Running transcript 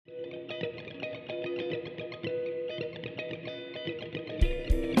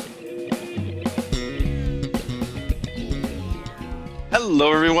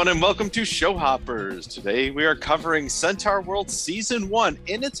Hello, everyone, and welcome to Show Hoppers. Today, we are covering Centaur World Season 1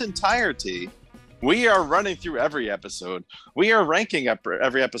 in its entirety. We are running through every episode. We are ranking up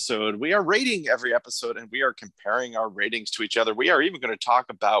every episode. We are rating every episode, and we are comparing our ratings to each other. We are even going to talk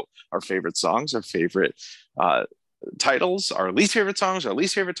about our favorite songs, our favorite titles, our least favorite songs, our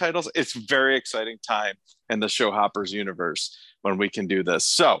least favorite titles. It's a very exciting time in the Show Hoppers universe when we can do this.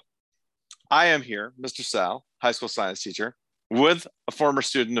 So, I am here, Mr. Sal, high school science teacher, with a former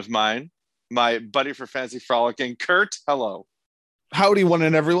student of mine, my buddy for fancy frolicking, Kurt. Hello. Howdy, one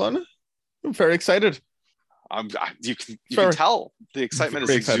and everyone. I'm very excited. You can tell the excitement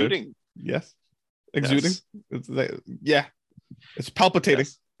is exuding. Yes. Exuding? Yes. It's palpitating.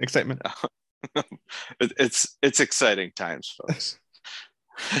 Yes. Excitement. It's exciting times, folks.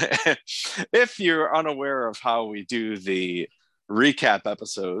 If you're unaware of how we do the recap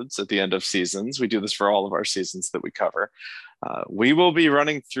episodes at the end of seasons, we do this for all of our seasons that we cover. We will be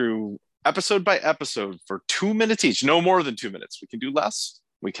running through episode by episode for 2 minutes each, no more than 2 minutes. We can do less.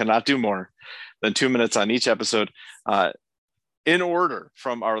 We cannot do more than 2 minutes on each episode, in order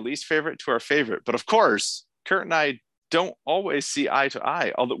from our least favorite to our favorite. But of course, Kurt and I don't always see eye to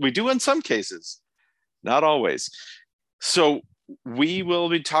eye, although we do in some cases, not always. So we will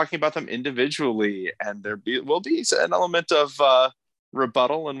be talking about them individually, and will be an element of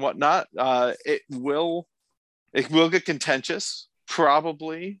rebuttal and whatnot. It will get contentious.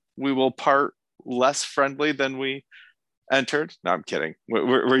 Probably we will part less friendly than we entered. No, I'm kidding.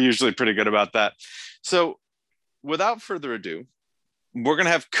 We're usually pretty good about that. So without further ado, we're going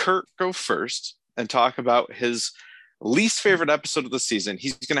to have Kurt go first and talk about his least favorite episode of the season.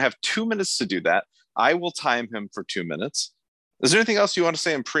 He's going to have 2 minutes to do that. I will time him for 2 minutes. Is there anything else you want to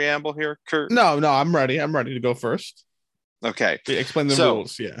say in preamble here, Kurt? No, I'm ready. I'm ready to go first. Okay. Explain the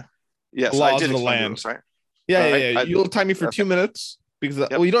rules. Yeah. Yes, the laws of the land. Rules, right? Yeah. You'll time me for 2 minutes because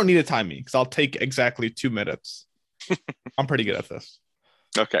well, you don't need to time me because I'll take exactly 2 minutes. I'm pretty good at this.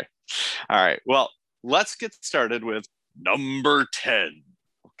 Okay. All right. Well, let's get started with number 10.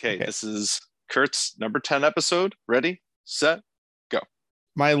 Okay. This is Kurt's number 10 episode. Ready, set, go.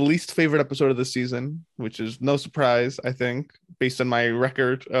 My least favorite episode of the season, which is no surprise, I think, based on my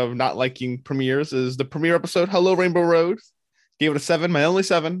record of not liking premieres, is the premiere episode, Hello Rainbow Road. Gave it a 7. My only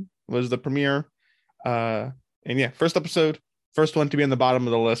 7 was the premiere. And yeah, first episode, first one to be on the bottom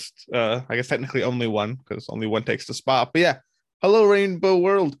of the list. I guess technically only one, because only one takes the spot. But yeah, Hello Rainbow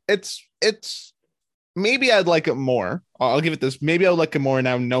World. It's maybe I'd like it more. I'll give it this. Maybe I would like it more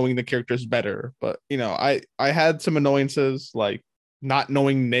now knowing the characters better. But you know, I had some annoyances like not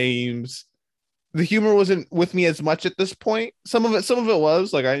knowing names. The humor wasn't with me as much at this point. Some of it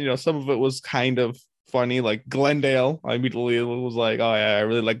was like some of it was kind of funny. Like Glendale, I immediately was like, oh yeah, I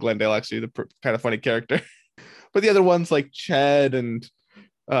really like Glendale. Actually, the kind of funny character. But the other ones like Ched and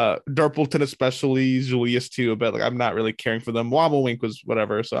Darpleton, especially Julius too, but like I'm not really caring for them. Wobblewink was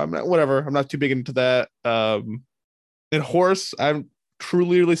whatever, so I'm not too big into that. And Horse, I'm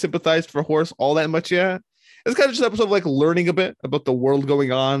truly really sympathized for Horse all that much yet. It's kind of just an episode of like learning a bit about the world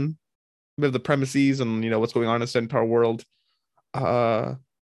going on, a bit of the premises and what's going on in Centaur World. And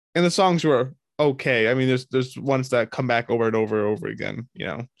the songs were okay. I mean, there's ones that come back over and over again,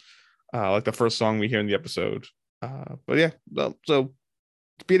 like the first song we hear in the episode. But yeah, so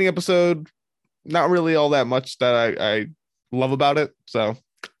beating episode, not really all that much that I love about it. So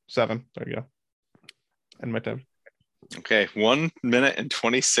 7. There you go. And my time. Okay, 1 minute and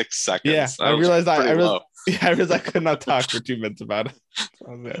 26 seconds. Yeah, I realized I could not talk for 2 minutes about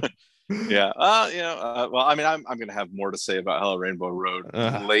it. Yeah. Well, I mean, I'm going to have more to say about Hello Rainbow Road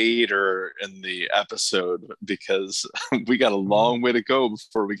later in the episode because we got a long way to go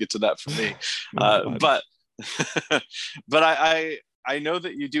before we get to that for me. But I know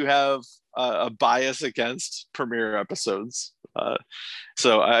that you do have a bias against premiere episodes.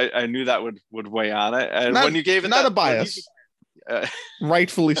 So I knew that would weigh on it. And when you gave it not a bias,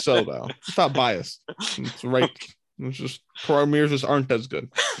 rightfully so though. It's not biased. It's right. It's just premieres just aren't as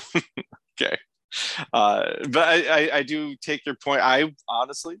good. Okay. But I do take your point. I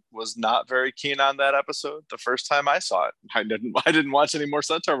honestly was not very keen on that episode the first time I saw it. I didn't watch any more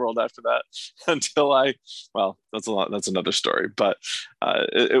Centaur World after that until that's another story. But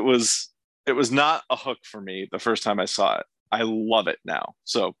it was not a hook for me the first time I saw it. I love it now.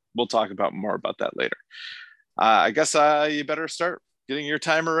 So we'll talk more about that later. I guess you better start getting your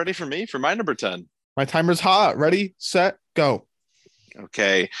timer ready for me for my number 10. My timer's hot. Ready, set, go.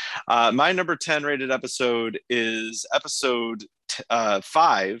 Okay. My number 10 rated episode is episode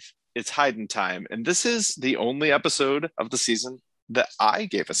 5. It's Hiding Time. And this is the only episode of the season that I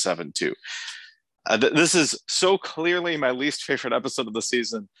gave a 7 to. This is so clearly my least favorite episode of the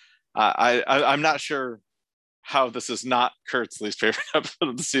season. I'm not sure how this is not Kurt's least favorite episode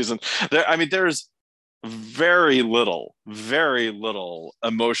of the season. There's very little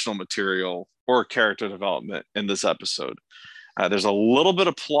emotional material or character development in this episode. There's a little bit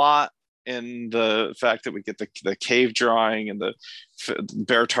of plot in the fact that we get the cave drawing and the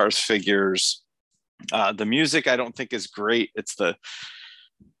Bertar's figures. The music I don't think is great. It's the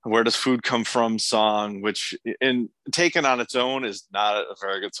 "Where Does Food Come From" song, which in taken on its own is not a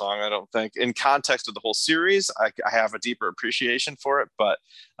very good song, I don't think. In context of the whole series, I have a deeper appreciation for it, but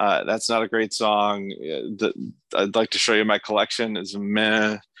that's not a great song. I'd like to show you my collection is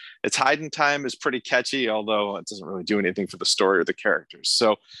meh. It's Hiding Time is pretty catchy, although it doesn't really do anything for the story or the characters.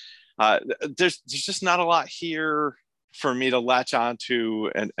 So there's just not a lot here for me to latch onto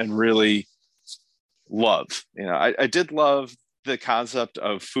and really love. I did love the concept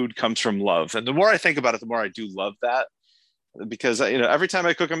of food comes from love. And the more I think about it, the more I do love that, because every time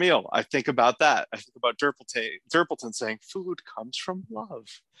I cook a meal, I think about that. I think about Durpleton saying food comes from love.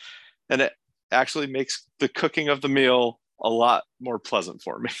 And it actually makes the cooking of the meal a lot more pleasant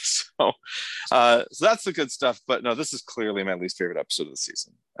for me. So that's the good stuff. But no, this is clearly my least favorite episode of the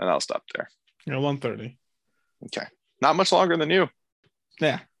season. And I'll stop there. 130. Okay. Not much longer than you.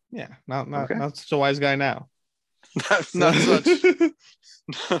 Yeah. Not such a wise guy now. Not such.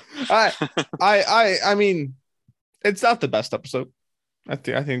 I mean, it's not the best episode. I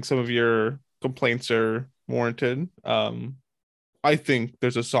think some of your complaints are warranted. I think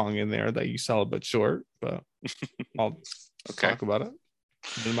there's a song in there that you sell a bit short, but I'll talk about it.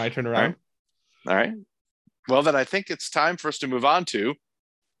 Then my turn around. All right. Well, then I think it's time for us to move on to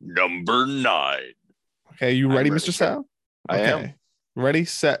number 9. Okay, you ready, Mr. Sal? I am. Ready,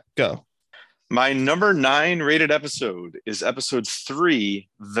 set, go. My number 9 rated episode is episode 3,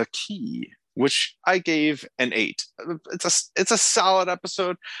 The Key, which I gave an 8. It's a solid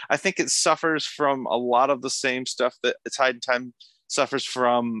episode. I think it suffers from a lot of the same stuff that It's Hiding Time suffers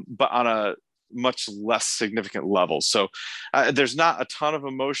from, but on a much less significant level. So there's not a ton of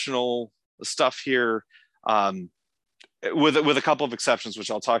emotional stuff here. With a couple of exceptions,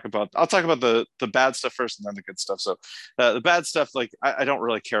 which I'll talk about. I'll talk about the bad stuff first and then the good stuff. So the bad stuff, like I don't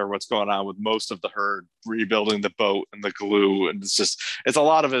really care what's going on with most of the herd rebuilding the boat and the glue. And it's a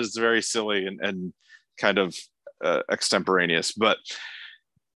lot of it is very silly and kind of extemporaneous. But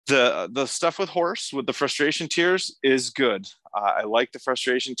the stuff with Horse, with the frustration tears, is good. I like the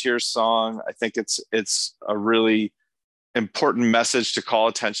frustration tears song. I think it's a really important message to call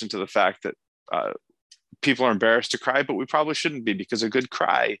attention to the fact that people are embarrassed to cry, but we probably shouldn't be, because a good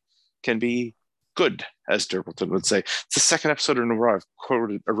cry can be good, as Durpleton would say. It's the second episode in a row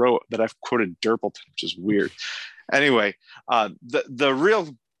that I've quoted Durpleton, which is weird. Anyway, the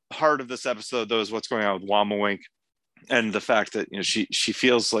real heart of this episode, though, is what's going on with Wamawink and the fact that she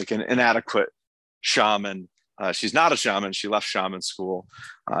feels like an inadequate shaman. She's not a shaman. She left shaman school.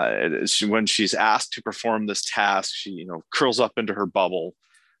 When she's asked to perform this task, she curls up into her bubble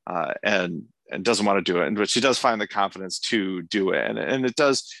and doesn't want to do it. But she does find the confidence to do it. And it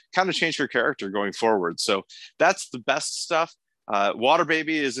does kind of change her character going forward. So that's the best stuff. Water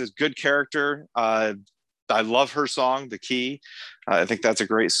Baby is a good character. I love her song, The Key. I think that's a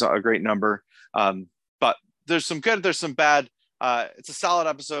great number. But there's some good, there's some bad. It's a solid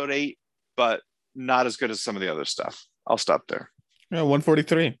episode 8, but not as good as some of the other stuff. I'll stop there. Yeah,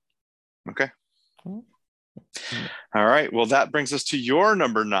 143. Okay. All right. Well, that brings us to your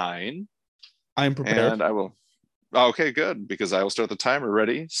number 9. I'm prepared. And I will. Okay, good. Because I will start the timer.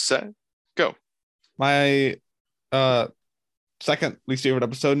 Ready, set, go. My second least favorite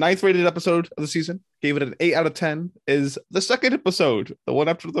episode, 9th rated episode of the season, gave it an 8 out of 10, is the second episode, the one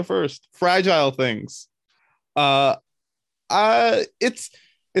after the first, Fragile Things.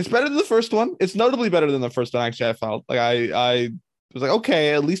 It's better than the first one. It's notably better than the first one. Actually, I felt like I was like,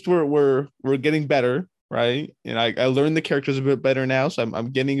 okay, at least we're getting better, right? And I learned the characters a bit better now, so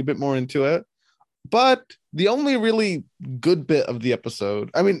I'm getting a bit more into it. But the only really good bit of the episode,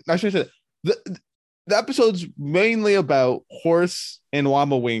 I mean, I should say the episode's mainly about Horse and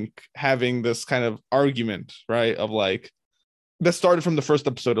Wamawink having this kind of argument, right? Of like, that started from the first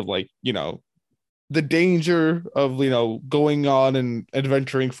episode of like, the danger of, going on and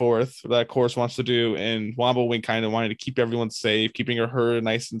adventuring forth that Horse wants to do, and Wamawink kind of wanting to keep everyone safe, keeping her herd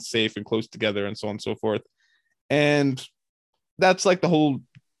nice and safe and close together, and so on and so forth. And that's like the whole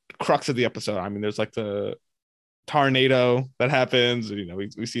crux of the episode. I mean, there's like the tornado that happens, and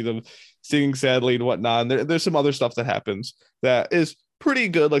we see them singing sadly and whatnot. And there's some other stuff that happens that is pretty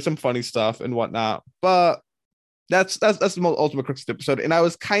good, like some funny stuff and whatnot. But that's the most ultimate crux of the episode. And I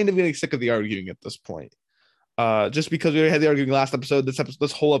was kind of getting sick of the arguing at this point. Just because we had the arguing last episode,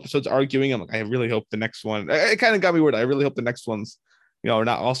 this whole episode's arguing. I'm like, I really hope the next one. It kind of got me weird. I really hope the next ones, are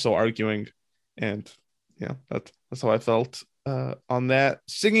not also arguing. And yeah, that's how I felt on that.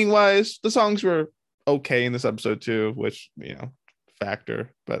 Singing wise, the songs were okay in this episode too, which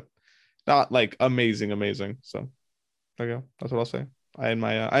factor, but not like amazing. So there you go. That's what I'll say. I end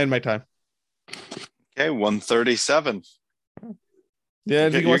my time. Okay, 137. Yeah,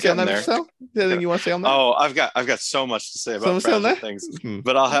 anything you want to say on that, Marcel? Anything you want to say on that? Oh, I've got so much to say about Fragile Things,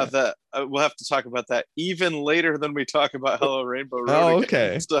 but I'll have that. We'll have to talk about that even later than we talk about Hello Rainbow Road. Oh,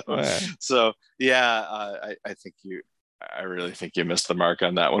 okay. So yeah, I think I really think you missed the mark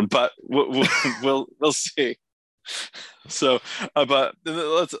on that one, but we'll see. So, but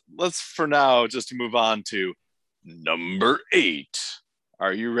let's for now just move on to number 8.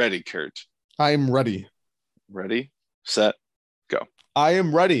 Are you ready, Kurt? I am ready. Ready, set, go. I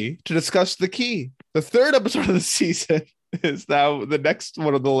am ready to discuss The Key. The 3rd episode of the season is now the next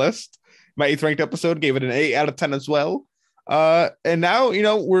one on the list. My 8th ranked episode gave it an 8 out of 10 as well. And now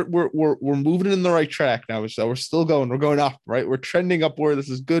we're moving in the right track now. So we're still going. We're going up, right? We're trending upward. This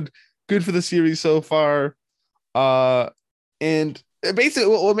is good for the series so far. And basically,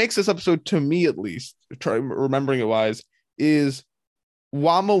 what makes this episode, to me at least, remembering it wise, is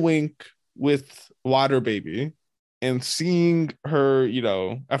Wama Wink with Water Baby. And seeing her,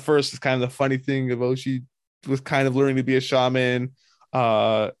 at first it's kind of the funny thing about she was kind of learning to be a shaman,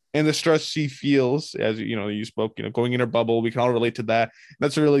 and the stress she feels as you spoke, going in her bubble. We can all relate to that.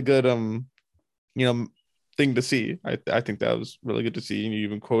 That's a really good thing to see. I think that was really good to see. And you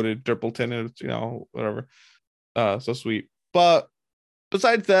even quoted Dirpleton, and whatever. So sweet. But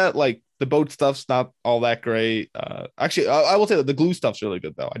besides that, like the boat stuff's not all that great. Actually, I will say that the glue stuff's really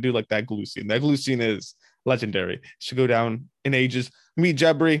good though. I do like that glue scene. That glue scene is legendary. Should go down in ages. Meet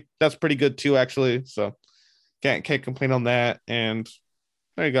Jebri, that's pretty good too, actually. So can't complain on that. And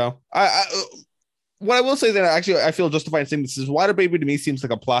there you go. What I will say that actually I feel justified in saying this is Water Baby to me seems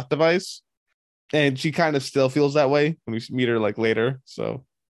like a plot device, and she kind of still feels that way when we meet her like later. So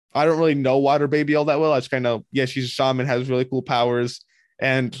I don't really know Water Baby all that well. I just kind of she's a shaman, has really cool powers,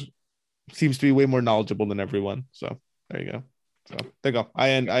 and seems to be way more knowledgeable than everyone. So there you go. So there you go. I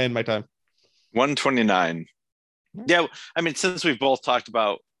end my time. 129. Yeah, I mean, since we've both talked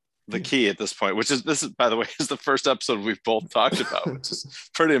about The Key at this point, this is by the way is the first episode we've both talked about, which is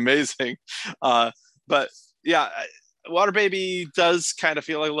pretty amazing. But yeah, Water Baby does kind of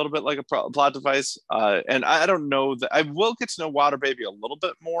feel like a little bit like a plot device, and I don't know that I will get to know Water Baby a little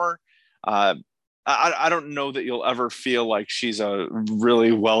bit more. I don't know that you'll ever feel like she's a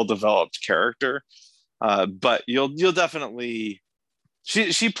really well developed character, but you'll definitely.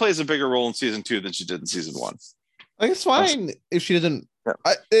 She plays a bigger role in season 2 than she did in season 1. I think it's fine if she doesn't. Yeah.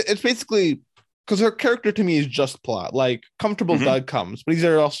 It's basically because her character to me is just plot. Like Comfortable Doug comes, but he's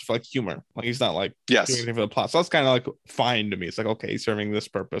there also for like humor. Like he's not like doing anything for the plot. So that's kind of like fine to me. It's like, okay, he's serving this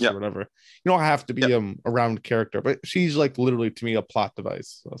purpose or whatever. You don't have to be a round character, but she's like literally to me a plot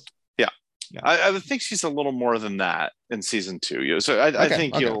device. So, yeah. I would think she's a little more than that in season 2. So I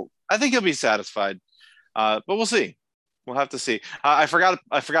think you'll be satisfied. But we'll see. We'll have to see. I forgot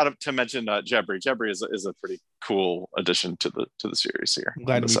to mention Jebri. Jebri is a pretty cool addition to the series here. I'm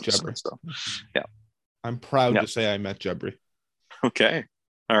glad to meet Jebri. So, yeah, I'm proud to say I met Jebri. Okay,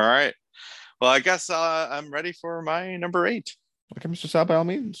 all right. Well, I guess I'm ready for my number 8. Okay, Mr. Sal, by all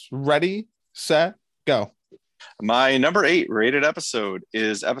means, ready, set, go. My number 8 rated episode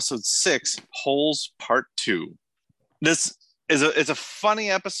is episode 6, Holes Part 2. This it's a funny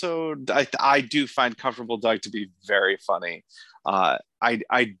episode. I do find Comfortable Doug to be very funny.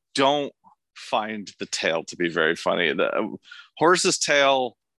 I don't find the tail to be very funny. The Horace's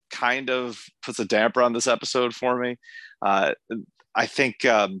tail kind of puts a damper on this episode for me. I think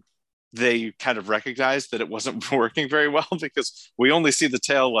they kind of recognized that it wasn't working very well because we only see the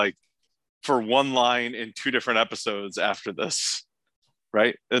tail like for one line in 2 different episodes after this.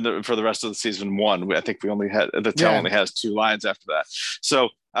 Right, and for the rest of the season 1, I think we only had the tail only has 2 lines after that. So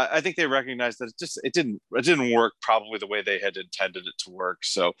I think they recognized that it didn't work probably the way they had intended it to work.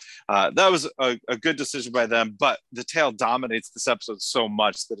 So that was a good decision by them. But the tail dominates this episode so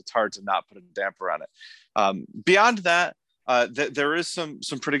much that it's hard to not put a damper on it. Beyond that, there is some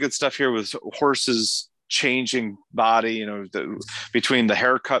pretty good stuff here with Horse's changing body. Between the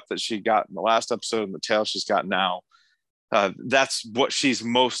haircut that she got in the last episode and the tail she's got now. That's what she's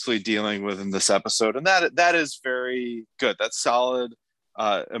mostly dealing with in this episode, and that is very good. That's solid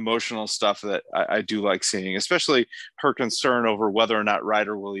emotional stuff that I do like seeing, especially her concern over whether or not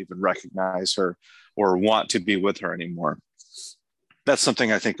Ryder will even recognize her or want to be with her anymore. That's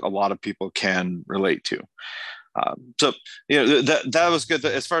something I think a lot of people can relate to. So that was good.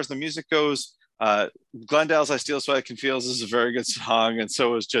 As far as the music goes, Glendale's "I Steal So I Can Feel" is a very good song, and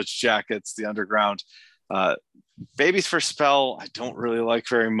so is Judge Jacket's "The Underground." Baby's First Spell I don't really like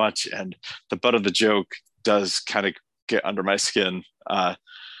very much, and the butt of the joke does kind of get under my skin.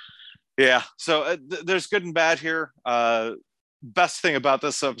 So there's good and bad here. Best thing about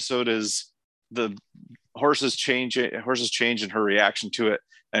this episode is the horses change and her reaction to it,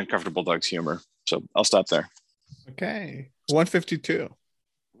 and Comfortable Doug's humor. So I'll stop there. Okay, 152.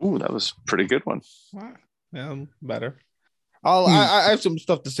 Ooh, that was a pretty good one. Wow. Yeah, better. I have some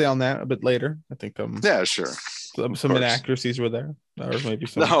stuff to say on that a bit later. I think yeah, sure. Some inaccuracies were there, or maybe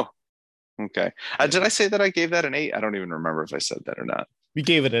some. No. Okay. Did I say that I gave that an 8? I don't even remember if I said that or not. We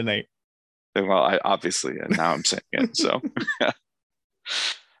gave it an 8. Well, I obviously, and now I'm saying it. So,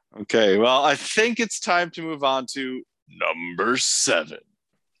 okay. Well, I think it's time to move on to number 7.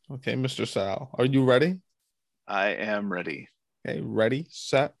 Okay, Mr. Sal, are you ready? I am ready. Okay, ready,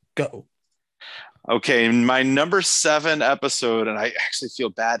 set, go. Okay, my number 7 episode, and I actually feel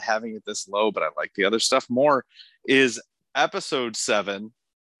bad having it this low, but I like the other stuff more, is episode 7,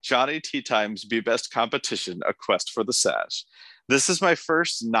 Johnny Tea Time's Be Best Competition, A Quest for the Sash. This is my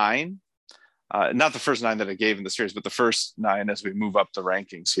first 9. Not the first 9 that I gave in the series, but the first 9 as we move up the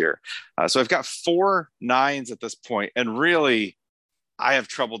rankings here. So I've got 4 9s at this point, and really, I have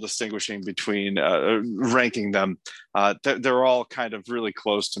trouble distinguishing between ranking them. They're all kind of really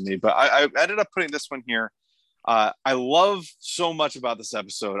close to me, but I ended up putting this one here. I love so much about this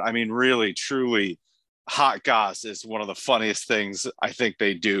episode. I mean, really, truly, Hot Goss is one of the funniest things I think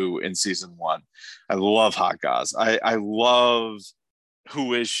they do in season 1. I love Hot Goss. I love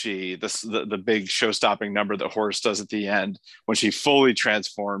Who Is She? The big show-stopping number that Horse does at the end when she fully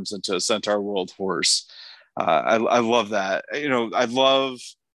transforms into a Centaur World horse. I love that. I love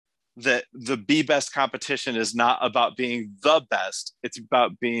that the Be Best competition is not about being the best. It's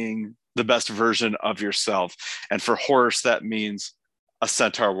about being the best version of yourself. And for Horse, that means a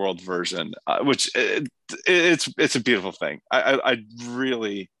Centaur World version, which it's a beautiful thing. I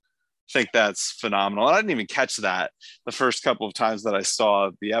really think that's phenomenal. And I didn't even catch that the first couple of times that I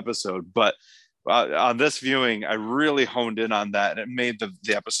saw the episode, but on this viewing, I really honed in on that, and it made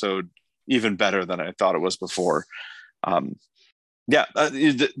the episode even better than I thought it was before. Even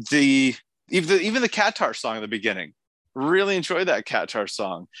the Qatar song at the beginning, really enjoyed that Qatar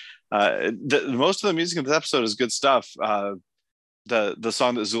song. Most of the music in this episode is good stuff. The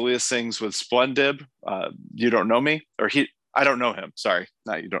song that Zulia sings with Splendid, You Don't Know Me, or I don't know him. Sorry,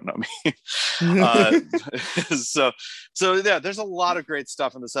 not You Don't Know Me. So yeah, there's a lot of great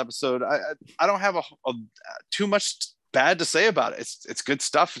stuff in this episode. I don't have too much bad to say about it. It's good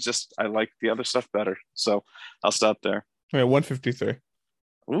stuff. It's just I like the other stuff better. So I'll stop there. Okay, 153.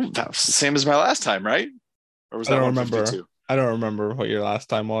 Ooh, that was the same as my last time, right? Or was that 152? I don't remember what your last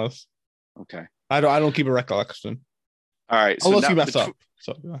time was. Okay. I don't keep a recollection. All right. Unless you mess up.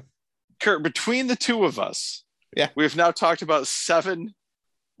 So yeah. Kurt, between the two of us, yeah, we've now talked about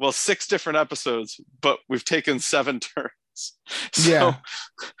 6 different episodes, but we've taken 7 turns.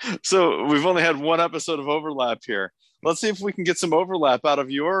 So we've only had 1 episode of overlap here. Let's see if we can get some overlap out of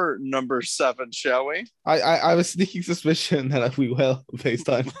your number 7, shall we? I have a sneaking suspicion that we will, based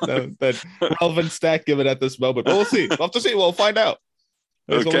on that relevant stat given at this moment. But we'll see. We'll have to see. We'll find out.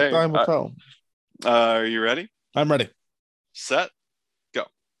 There's okay. Time will tell. Are you ready? I'm ready. Set. Go.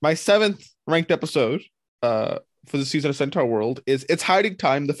 My 7th ranked episode for the season of Centaur World is It's Hiding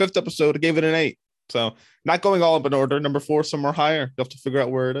Time. The 5th episode, I gave it an 8. So not going all up in order. Number 4, somewhere higher. You have to figure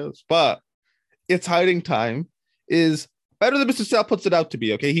out where it is. But It's Hiding Time is better than Mr. Sal puts it out to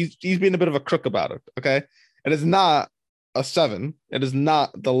be. Okay, he's being a bit of a crook about it. Okay, it is not a 7. It is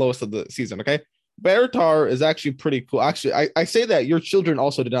not the lowest of the season. Okay, Baratar is actually pretty cool. Actually, I say that your children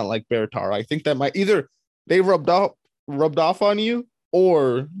also did not like Baratar. I think that might either they rubbed off on you,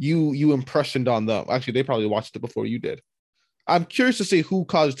 or you impressioned on them. Actually, they probably watched it before you did. I'm curious to see who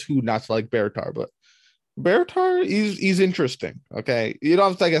caused who not to like Baratar, but Baratar, he's interesting. Okay, you don't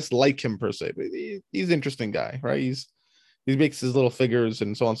have to, I guess, like him per se, but he's an interesting guy, right? He makes his little figures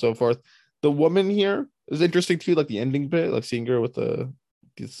and so on and so forth. The woman here is interesting too, like the ending bit, like seeing her with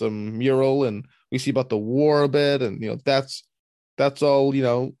some mural, and we see about the war a bit, and that's all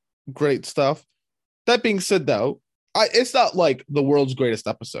great stuff. That being said, though, it's not like the world's greatest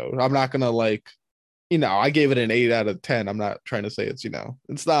episode. I'm not gonna I gave it an 8 out of 10. I'm not trying to say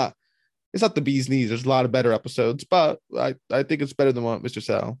it's not. it's not the bee's knees. There's a lot of better episodes, but I think it's better than what Mr.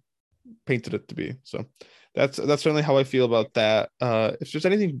 Sal painted it to be. So that's certainly how I feel about that. If there's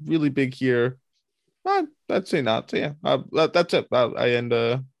anything really big here, I'd say not. So yeah, that's it. I end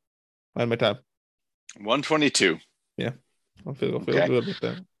my time. 122. Yeah, I'll feel Okay. good with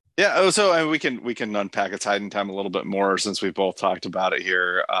that. Yeah. So we can unpack It's Hiding Time a little bit more since we both talked about it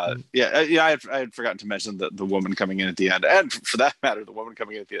here. I had forgotten to mention the woman coming in at the end, and for that matter, the woman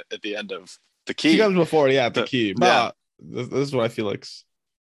coming in at the end of the key. She comes before, the key. But this is what I feel like's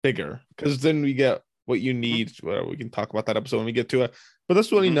bigger, because then we get what you need. Well, we can talk about that episode when we get to it. But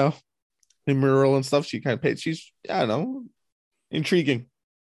this one, in mural and stuff, she kind of paid. She's, I don't know, intriguing.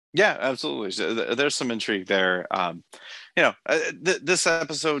 Yeah, absolutely. There's some intrigue there. This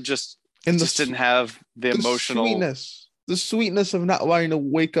episode just didn't have the emotional sweetness of not wanting to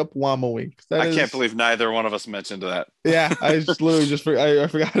wake up Wamawink. I can't believe neither one of us mentioned that. Yeah, I just literally I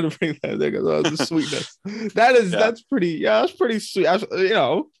forgot to bring that. There goes the sweetness. That's pretty. Yeah, that's pretty sweet. That's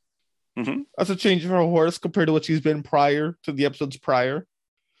a change for Horse compared to what she's been prior to the episodes prior.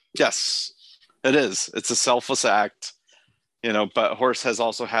 Yes, it is. It's a selfless act, but Horse has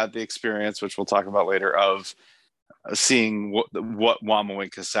also had the experience, which we'll talk about later, of seeing what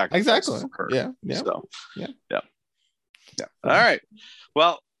Wamawink has sacrificed for her. Yeah. So, yeah. All right.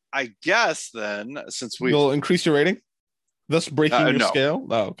 Well, I guess then, since you'll increase your rating, thus breaking your scale.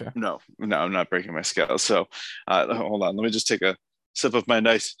 Oh, okay. No, I'm not breaking my scale. So, hold on. Let me just take a sip of my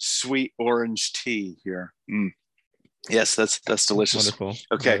nice sweet orange tea here. Yes, that's delicious. Wonderful.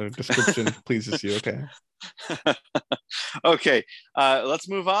 Okay. Description pleases you. Okay. Okay. Let's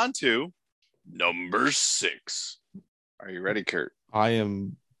move on to number 6. Are you ready, Kurt? I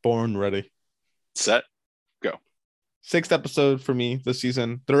am born ready. Set. Go. 6th episode for me this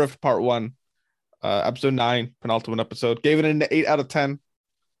season. The Rift Part 1. Episode 9, penultimate episode. Gave it an 8 out of 10.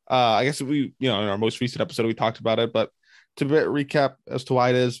 I guess we, in our most recent episode, we talked about it, but to recap as to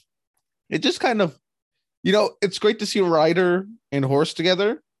why it just kind of, it's great to see Ryder and Horse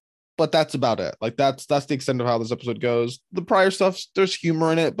together, but that's about it. Like that's the extent of how this episode goes. The prior stuff, there's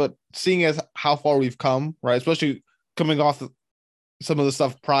humor in it, but seeing as how far we've come, right? Especially coming off some of the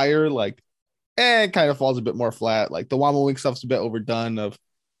stuff prior, like, it kind of falls a bit more flat. Like the Wamawink stuff's a bit overdone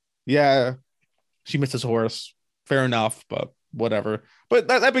she misses Horse. Fair enough, but whatever. But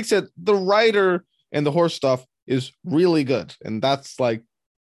that being said, the Ryder and the Horse stuff is really good. And that's like,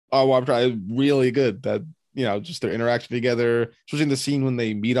 I'm trying really good that, just their interaction together, especially in the scene when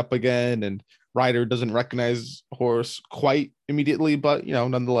they meet up again and Ryder doesn't recognize Horse quite immediately, but,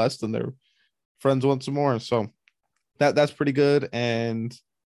 nonetheless, then they're friends once more. So that's pretty good. And,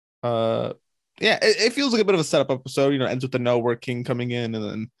 it feels like a bit of a setup episode, ends with the No King coming in, and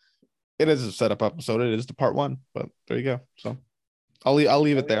then it is a setup episode. It is the part 1, but there you go. So I'll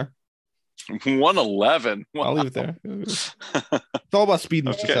leave it there. 111. Wow. I'll leave it there. It's all about speed,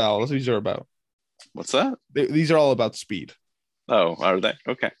 Mr. Sal. That's what these are about. What's that? These are all about speed. Oh, are they?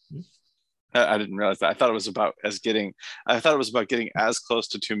 Okay. I didn't realize that. I thought it was about getting as close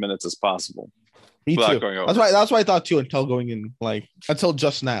to 2 minutes as possible. Me too. That's why I thought too until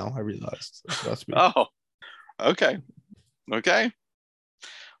just now I realized. Oh, okay.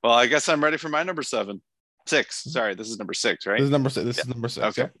 Well, I guess I'm ready for my number 6. Sorry, this is number 6, right? This is number 6. This is number 6.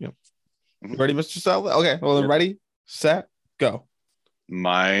 Okay. Yeah. Ready, Mr. Sal? Okay. Well, then ready, set, go.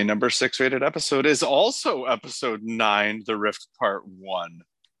 My number 6 rated episode is also episode 9, The Rift Part 1.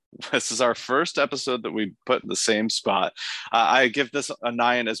 This is our first episode that we put in the same spot. I give this a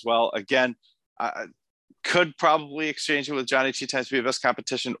 9 as well. Again, I could probably exchange it with Johnny T times BFS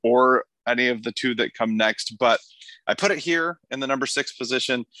competition or any of the 2 that come next, but I put it here in the number 6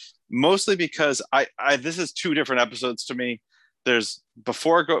 position, mostly because this is 2 different episodes to me. There's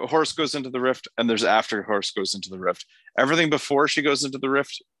before Horse goes into the Rift, and there's after Horse goes into the Rift. Everything before she goes into the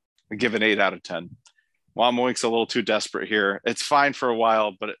Rift, I give an 8 out of 10. Wamawink's a little too desperate here. It's fine for a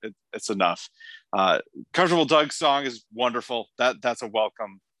while, but it's enough. Comfortable Doug song is wonderful. That's a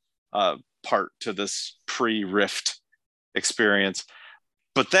welcome part to this pre-Rift experience.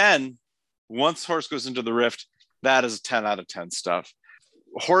 But then once Horse goes into the Rift, that is 10 out of 10 stuff.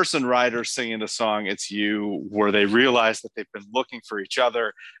 Horse and Ryder singing the song It's You, where they realize that they've been looking for each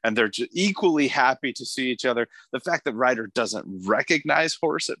other and they're equally happy to see each other. The fact that Ryder doesn't recognize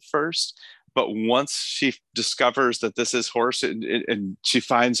Horse at first, but once she discovers that this is Horse and she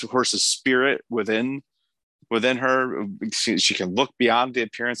finds Horse's spirit within her, she can look beyond the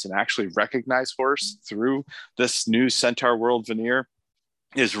appearance and actually recognize Horse through this new Centaur world veneer,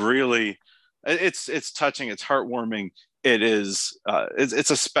 is really, it's touching, it's heartwarming. It is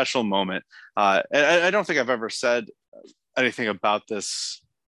it's a special moment. And I don't think I've ever said anything about this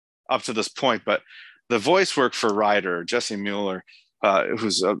up to this point, but the voice work for Ryder, Jesse Mueller,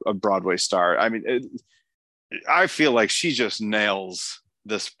 who's a Broadway star. I mean, I feel like she just nails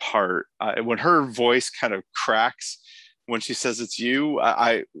this part. When her voice kind of cracks when she says it's you,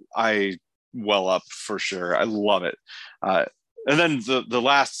 I well up for sure. I love it. And then the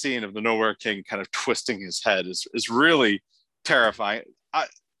last scene of the Nowhere King kind of twisting his head is really terrifying.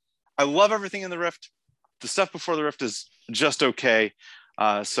 I love everything in the Rift. The stuff before the Rift is just okay.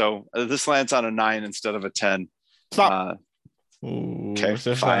 So this lands on a 9 instead of a 10. Stop. Okay,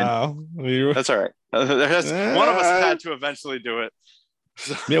 fine. That's all right. One of us had to eventually do it.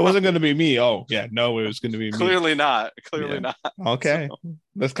 So. It wasn't going to be me. Oh, yeah. No, it was going to be me. Clearly not. Not. Okay. So.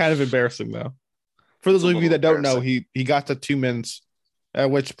 That's kind of embarrassing, though. For those of you that don't know, he got to 2 minutes,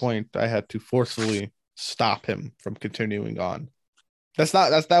 at which point I had to forcefully stop him from continuing on.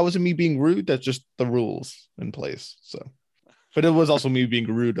 That wasn't me being rude. That's just the rules in place. So, but it was also me being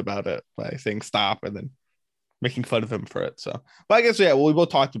rude about it by saying stop and then making fun of him for it. So, but I guess we both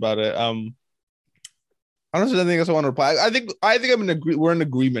talked about it. I don't know if there's anything else I want to reply. I think we're in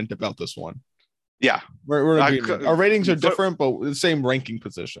agreement about this one. Yeah, we're in agreement. Our ratings are different, but the same ranking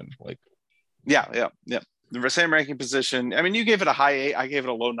position. Like, yeah. The same ranking position. I mean, you gave it a high 8. I gave it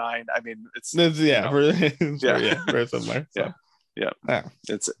a low 9. I mean, it's very similar. So. Yeah.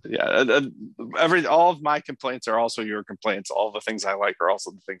 It's all of my complaints are also your complaints. All the things I like are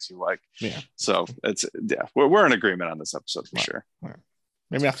also the things you like. Yeah. So we're in agreement on this episode for sure. Right.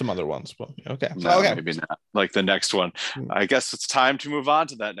 Maybe not some other ones, but okay. No, okay. Maybe not. Like the next one. I guess it's time to move on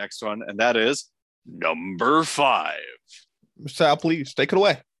to that next one, and that is number 5. Sal, please take it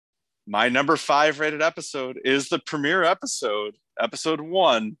away. My number 5 rated episode is the premiere episode, episode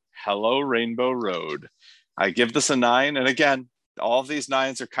 1, Hello Rainbow Road. I give this a 9, and again, all of these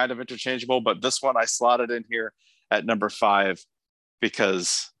 9s are kind of interchangeable, but this one I slotted in here at number 5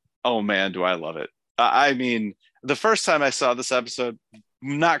 because, oh man, do I love it. I mean, the first time I saw this episode,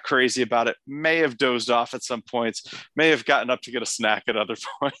 not crazy about it, may have dozed off at some points, may have gotten up to get a snack at other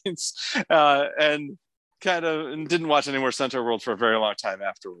points, and didn't watch any more Centaur World for a very long time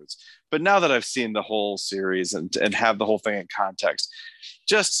afterwards. But now that I've seen the whole series and have the whole thing in context,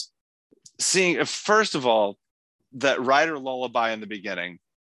 just seeing, first of all, that Ryder lullaby in the beginning,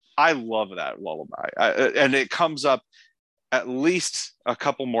 I love that lullaby. And it comes up at least a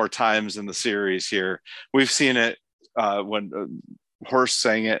couple more times in the series here. We've seen it when Horse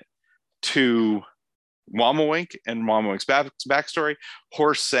sang it to Wamawink and Wamawink's backstory.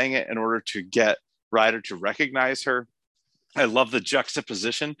 Horse sang it in order to get Ryder to recognize her. I love the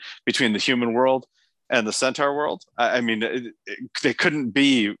juxtaposition between the human world and the Centaur world. I mean, there couldn't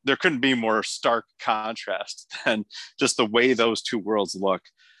be more stark contrast than just the way those two worlds look.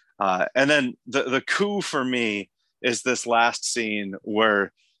 And then the coup for me is this last scene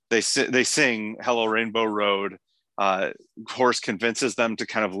where they sing Hello Rainbow Road. Horse convinces them to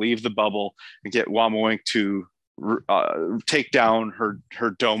kind of leave the bubble and get Wamawink to take down her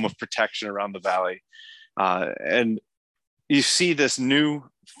dome of protection around the valley. And you see this new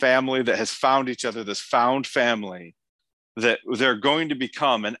family that has found each other, this found family that they're going to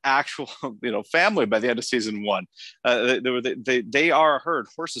become an actual, family by the end of season 1. They are a herd.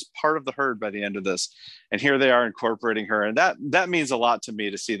 Horse is part of the herd by the end of this, and here they are incorporating her, and that means a lot to me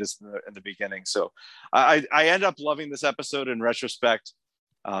to see this in the beginning. So I end up loving this episode in retrospect,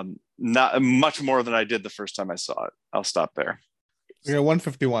 not much more than I did the first time I saw it. I'll stop there. You're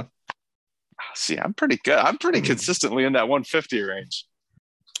 151. See, I'm pretty good. I'm pretty consistently in that 150 range.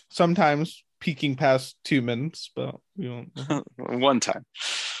 Sometimes peaking past 2 minutes, but one time.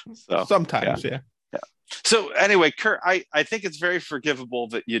 So sometimes, yeah. So anyway, Kurt, I think it's very forgivable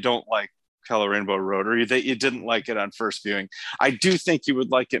that you don't like Hello Rainbow Road, or that you didn't like it on first viewing. I do think you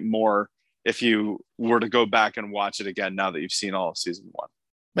would like it more if you were to go back and watch it again now that you've seen all of season 1.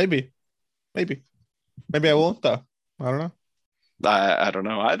 Maybe I won't though. I don't know. I don't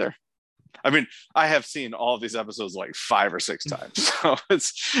know either. I mean, I have seen all of these episodes like 5 or 6 times, so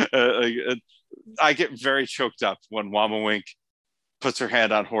it's I get very choked up when Wamawink puts her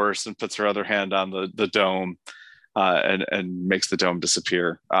hand on Horse and puts her other hand on the dome, and makes the dome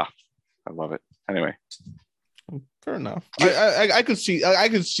disappear. I love it. Anyway, fair enough. I could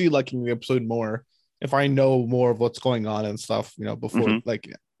see liking the episode more if I know more of what's going on and stuff. Before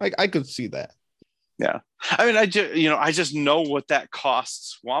I could see that. Yeah, I mean, I just know what that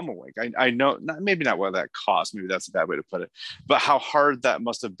costs Wamawink. I know, maybe not what that costs. Maybe that's a bad way to put it, but how hard that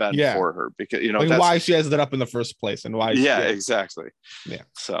must have been for her, because that's why she ended up in the first place and why. Exactly. Yeah.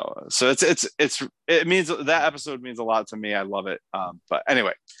 So it means that episode means a lot to me. I love it. But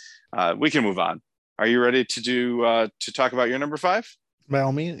anyway, we can move on. Are you ready to talk about your number 5? By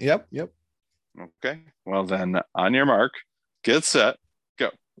all means. Yep. Yep. Okay. Well, then, on your mark, get set, go.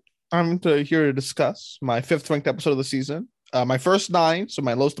 Here to discuss my fifth ranked episode of the season. My first nine, so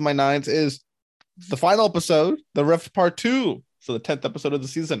my lowest of my nines is the final episode, The Rift Part 2. So the 10th episode of the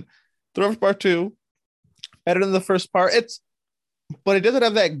season. The Rift Part 2, better than the first part. But it doesn't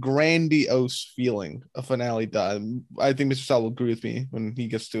have that grandiose feeling a finale does. I think Mr. Sal will agree with me when he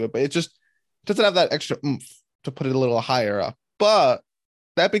gets to it, but it just doesn't have that extra oomph to put it a little higher up. But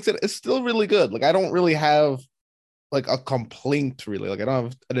that being said, it's still really good. Like I don't really have like a complaint really. Like I don't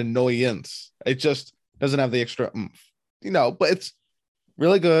have an annoyance. It just doesn't have the extra oomph, but it's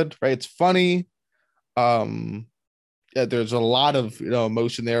really good, right? It's funny. Yeah, there's a lot of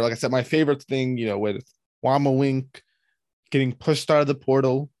emotion there. Like I said, my favorite thing, with Wama Wink getting pushed out of the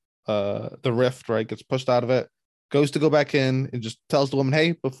portal, the rift, right? Gets pushed out of it, goes to go back in and just tells the woman,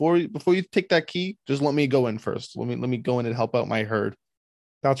 hey, before you take that key, just let me go in first. Let me go in and help out my herd.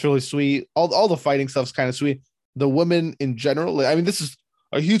 That's really sweet. All the fighting stuff's kind of sweet. The woman in general, I mean, this is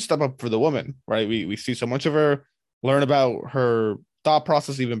a huge step up for the woman, right? We see so much of her, learn about her thought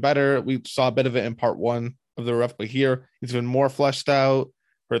process even better. We saw a bit of it in part 1 of the Rift, but here it's even more fleshed out,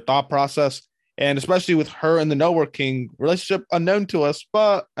 her thought process, and especially with her and the Nowhere King relationship unknown to us.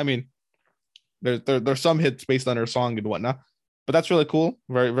 But I mean, there's some hits based on her song and whatnot. But that's really cool.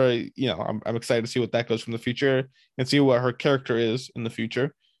 Very, very, I'm excited to see what that goes from the future and see what her character is in the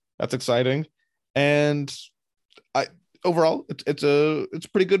future. That's exciting. And I overall, it's a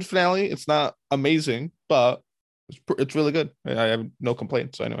pretty good finale. It's not amazing, but it's really good. I have no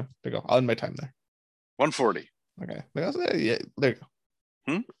complaints. So anyway, there you go. I'll end my time there. 140. Okay. Yeah, there you go.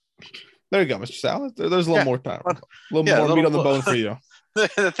 Hmm? There you go, Mr. Sal. There's a little more time. A little more meat on the bone for you.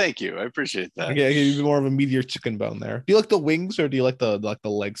 Thank you. I appreciate that. Okay, I give you more of a meatier chicken bone there. Do you like the wings or do you like the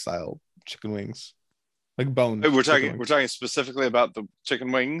leg style chicken wings? Like bone. We're talking specifically about the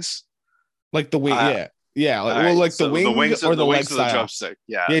chicken wings. Like the wing, yeah. Yeah, like the wings or the leg style. The drumstick.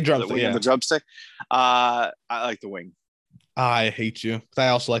 Yeah. Drumstick. The drumstick. I like the wing. I hate you. I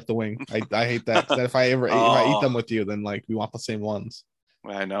also like the wing. I hate that. If I eat them with you, then like we want the same ones.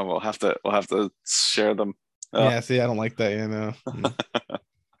 I know. We'll have to share them. Yeah, see, I don't like that,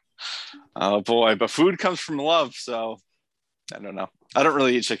 Oh boy, but food comes from love, so I don't know. I don't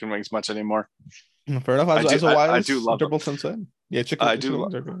really eat chicken wings much anymore. Fair enough. I do love them. Sensei. Yeah, chicken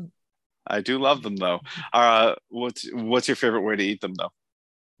wings are good. I do love them though. What's your favorite way to eat them though?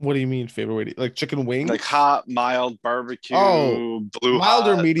 What do you mean favorite way to eat? Like chicken wings? Like hot, mild, barbecue, blue mild hot,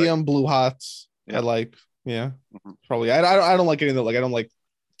 or medium, like, blue hots. Yeah. I like, yeah. Mm-hmm. Probably. I don't like any of that. Like I don't like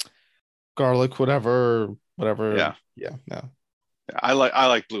garlic, whatever. Yeah. Yeah. No. I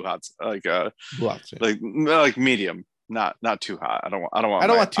like blue hots. Like blue hots, yeah. like medium, not too hot. I don't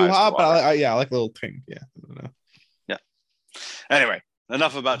want too hot, but I like a little ting. Yeah. Yeah. Anyway,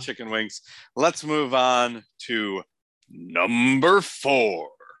 enough about chicken wings. Let's move on to number 4.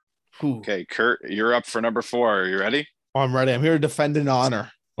 Ooh. Okay, Kurt, you're up for number 4. Are you ready? Oh, I'm ready. I'm here to defend an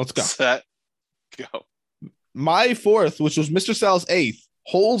honor. Let's go. Set, go. My 4th, which was Mr. Sal's 8th,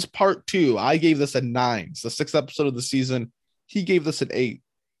 Holes Part 2. I gave this a 9. It's the 6th episode of the season. He gave this an 8.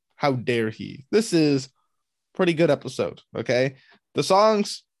 How dare he? This is pretty good episode. Okay. The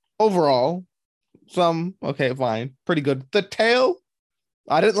songs overall, some okay, fine, pretty good. The tail,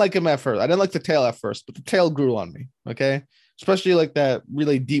 I didn't like him at first. I didn't like the tail at first, but the tail grew on me. Okay. Especially like that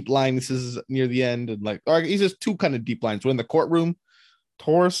really deep line. This is near the end, and he's just 2 kind of deep lines. We're in the courtroom,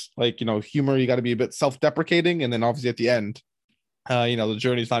 Taurus, humor, you got to be a bit self-deprecating, and then obviously at the end, the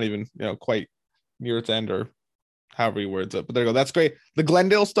journey's not even quite near its end, or however he words it. But there you go. That's great. The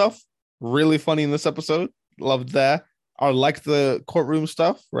Glendale stuff, really funny in this episode. Loved that. I like the courtroom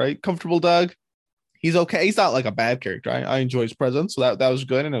stuff, right? Comfortable Doug. He's okay. He's not like a bad character. I enjoy his presence. So that was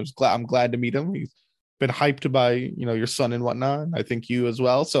good. And I'm glad to meet him. He's been hyped by, your son and whatnot. I think you as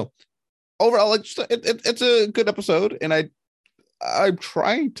well. So overall, it's a good episode. And I'm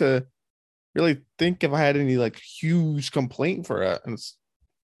trying to really think if I had any huge complaint for it. And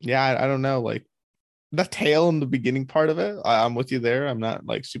I don't know, the tail in the beginning part of it. I'm with you there. I'm not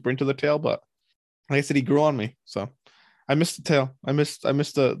super into the tail, but like I said, he grew on me. So I missed the tail. I missed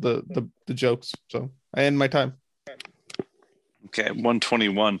the jokes. So I end my time. Okay,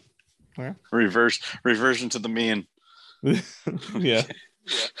 121. Yeah. Reversion to the mean. Yeah.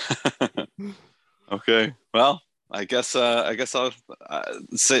 Okay. Well, I guess I'll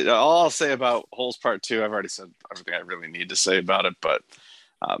say all I'll say about Holes Part 2. I've already said everything I really need to say about it, but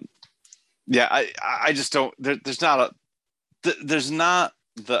I just don't. There's not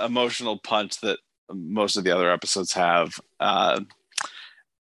the emotional punch that most of the other episodes have.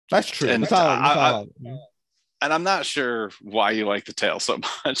 That's true. and I'm not sure why you like the tail so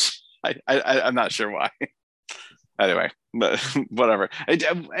much. I'm not sure why. Anyway, but whatever.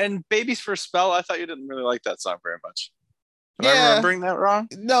 And Baby's First Spell, I thought you didn't really like that song very much. Am I Yeah. remembering that wrong?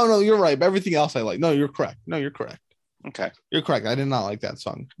 No, you're right. But everything else I like. No, you're correct. Okay. You're correct. I did not like that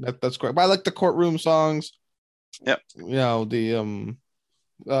song. That's correct. But I like the courtroom songs. Yep. The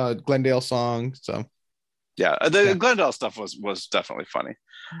Glendale song. So yeah, the Glendale stuff was definitely funny.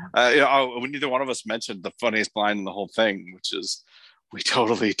 Neither one of us mentioned the funniest line in the whole thing, which is we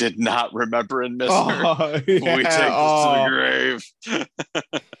totally did not remember and miss her. We take this to the grave.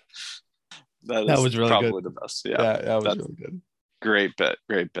 that was really probably good. The best. Yeah, that was really good. Great bit.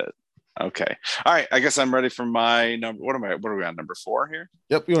 Okay. All right. I guess I'm ready for my number. What are we on? Number 4 here?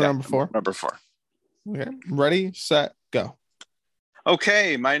 Yep. You're number 4. Number 4. Okay. Ready, set, go.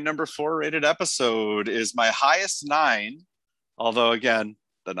 Okay. My number 4 rated episode is my highest 9. Although, again,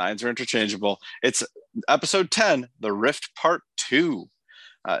 the 9s are interchangeable. It's episode 10, The Rift Part 2.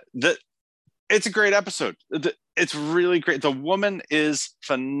 It's a great episode. It's really great. The woman is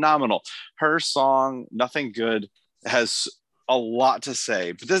phenomenal. Her song, Nothing Good, has a lot to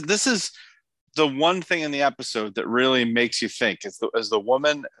say. But this is the one thing in the episode that really makes you think is the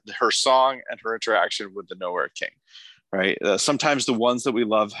woman, her song, and her interaction with the Nowhere King, right? Sometimes the ones that we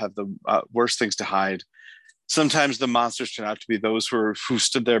love have the worst things to hide. Sometimes the monsters turn out to be those who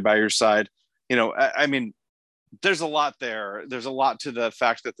stood there by your side. I mean, there's a lot there. There's a lot to the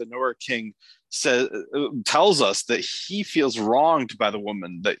fact that the Nowhere King tells us that he feels wronged by the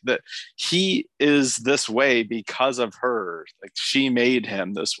woman, that he is this way because of her. Like, she made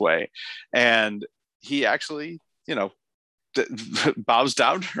him this way. And he actually, bows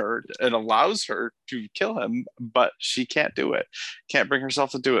down to her and allows her to kill him, but she can't do it, can't bring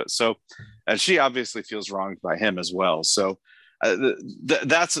herself to do it. So, and she obviously feels wronged by him as well. So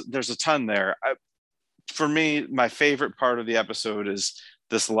there's a ton there. For me, my favorite part of the episode is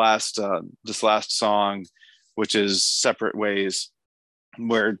this last song, which is Separate Ways,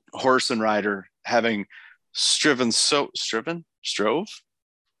 where horse and rider, having strove,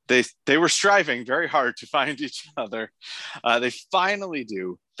 they were striving very hard to find each other. They finally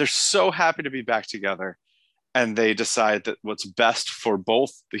do. They're so happy to be back together, and they decide that what's best for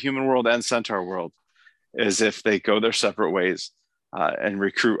both the human world and Centaur world is if they go their separate ways. And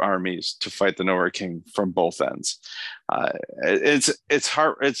recruit armies to fight the Nowhere King from both ends. It's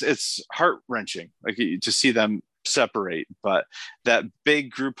heart-wrenching, like, to see them separate, but that big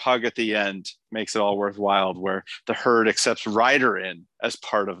group hug at the end makes it all worthwhile, where the herd accepts Ryder in as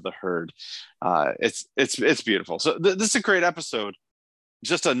part of the herd. It's beautiful. So this is a great episode.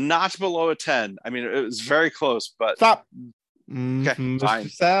 Just a notch below a 10. I mean, it was very close, but stop. Okay, fine.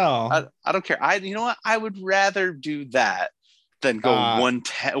 I don't care. You know what? I would rather do that than go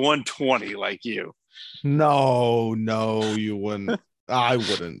 120 like you. No, you wouldn't. I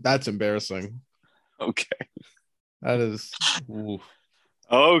wouldn't. That's embarrassing. Okay. That is. Oof.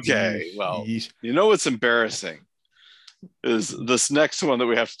 Okay. Well, you know what's embarrassing is this next one that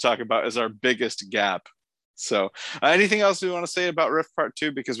we have to talk about is our biggest gap. So, anything else we want to say about Rift Part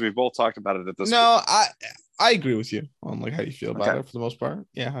 2? Because we've both talked about it at this point. I agree with you on like how you feel about it for the most part.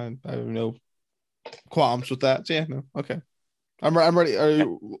 Yeah, I have no qualms with that. So, yeah, no, okay. I'm ready.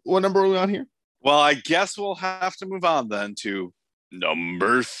 What number are we on here? Well, I guess we'll have to move on then to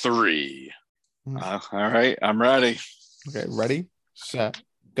number 3. All right, I'm ready. Okay, ready, set,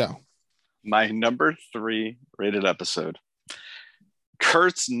 go. My number 3 rated episode.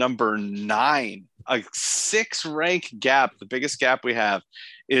 Kurt's number 9, a 6 rank gap. The biggest gap we have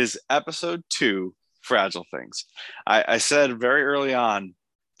is episode 2, Fragile Things. I said very early on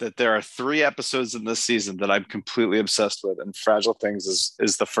that there are 3 episodes in this season that I'm completely obsessed with, and Fragile Things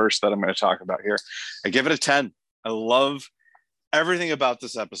is the first that I'm going to talk about here. I give it a 10. I love everything about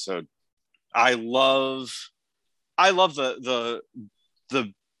this episode. I love the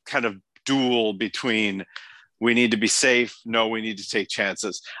kind of duel between we need to be safe, no, we need to take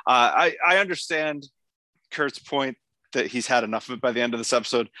chances. I understand Kurt's point that he's had enough of it by the end of this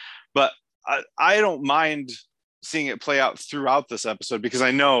episode, but I don't mind seeing it play out throughout this episode, because I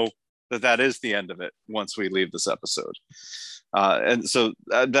know that is the end of it once we leave this episode. And so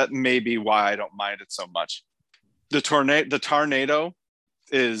that may be why I don't mind it so much. The tornado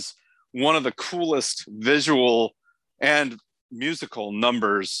is one of the coolest visual and musical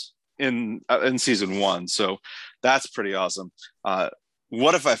numbers in season 1. So that's pretty awesome.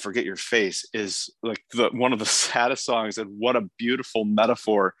 What If I Forget Your Face is like one of the saddest songs, and what a beautiful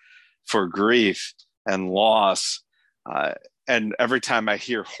metaphor for grief and loss. And every time I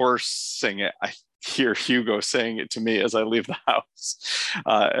hear Horse sing it, hear Hugo saying it to me as I leave the house,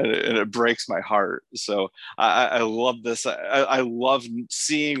 and it breaks my heart. So I love this. I love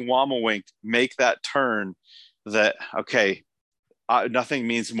seeing Wamawink make that turn. That okay, nothing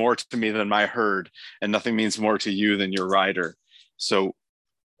means more to me than my herd, and nothing means more to you than your rider. So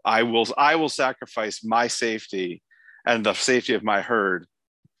I will sacrifice my safety and the safety of my herd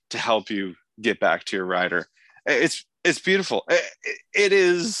to help you get back to your rider. It's beautiful. It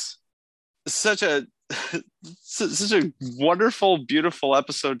is such a such a wonderful, beautiful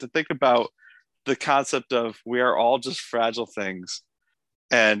episode to think about the concept of we are all just fragile things,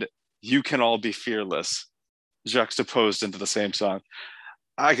 and you can all be fearless, juxtaposed into the same song.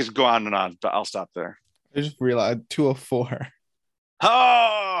 I could go on and on, but I'll stop there. I just realized 204.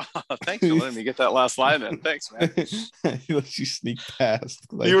 Oh, thanks for letting me get that last line in. Thanks, man. He lets you sneak past.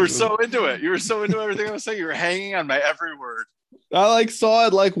 Like, you were so into it. You were so into everything I was saying. You were hanging on my every word. I like saw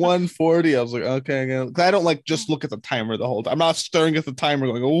it like 140. I was like, okay, I don't like just look at the timer the whole time. I'm not staring at the timer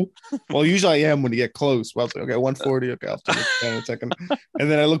going, oh, well, usually I am when you get close. Well, I was like, okay, 140. Okay, I'll start in a second.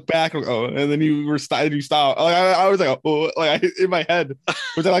 And then I look back, oh, and then you stop. Like, I was like, oh, like in my head,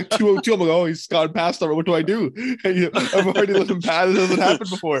 was that like 202? I'm like, oh, he's gone past over. What do I do? I've already let him pass. This hasn't happened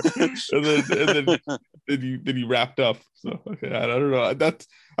before. And then you wrapped up. So okay, I don't know. That's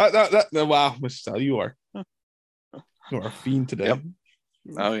wow, Mr. Sal, you are a fiend today. Yep.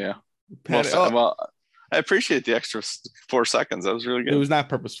 Oh yeah. Well, I appreciate the extra 4 seconds. That was really good. It was not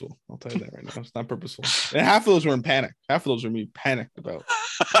purposeful. I'll tell you that right now. It's not purposeful. And half of those were in panic. Half of those were me panicked about.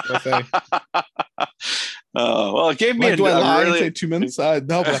 Well, it gave me do I lie and say 2 minutes? No,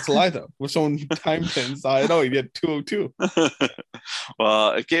 but that's a lie though. With someone time pins, I know you get 202.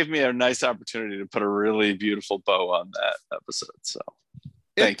 Well, it gave me a nice opportunity to put a really beautiful bow on that episode. So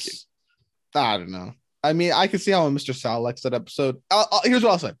thank you. I don't know. I mean, I can see how Mr. Sal likes that episode. Here's what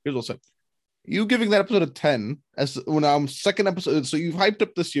I'll say. You giving that episode a 10 as when I'm second episode. So you've hyped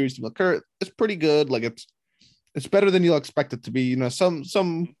up the series to Kurt. It's pretty good. Like it's better than you'll expect it to be. You know,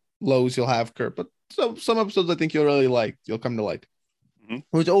 some lows you'll have, Kurt, but some episodes I think you'll really like. You'll come to like. Mm-hmm.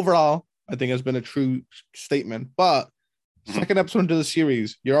 Which overall I think has been a true statement. But second episode into the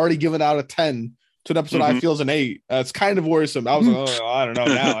series, you're already giving out a 10 to an episode I feel is an 8. It's kind of worrisome. I was like, oh, I don't know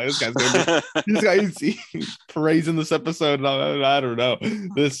now. This guy's he's praising this episode. I don't know.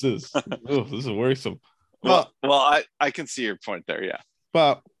 This is worrisome. Well, I can see your point there. Yeah,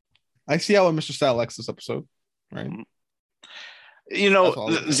 but I see how Mr. Sal likes this episode, right? You know,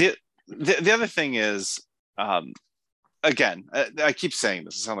 the other thing is, again, I keep saying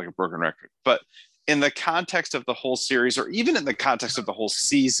this. It sounds like a broken record, but in the context of the whole series, or even in the context of the whole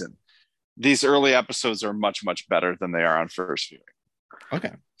season, these early episodes are much, much better than they are on first viewing.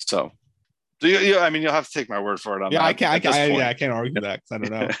 Okay. So, I mean, you'll have to take my word for it on that. I can't argue that because I don't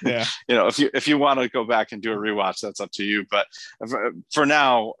know. Yeah. You know, if you want to go back and do a rewatch, that's up to you. But for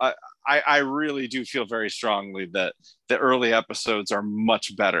now, I really do feel very strongly that the early episodes are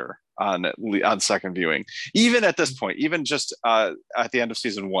much better on second viewing. Even at this point, even just at the end of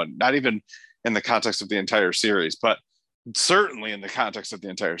season 1, not even in the context of the entire series, but certainly in the context of the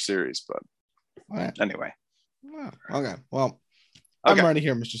entire series. But anyway. Okay. Well, I'm ready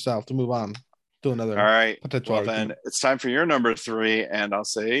here, Mr. Sal, to move on to another. All right. Potential well, then it's time for your number 3, and I'll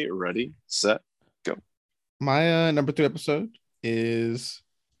say ready, set, go. My number 3 episode is.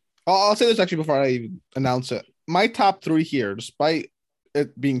 I'll say this actually before I even announce it. My top 3 here, despite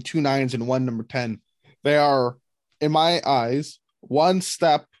it being 2 9s and 1 number 10, they are, in my eyes, one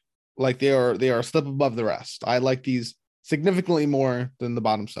step. Like they are a step above the rest. I like these significantly more than the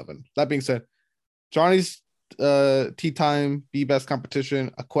bottom 7. That being said, Johnny's Tea Time, Be Best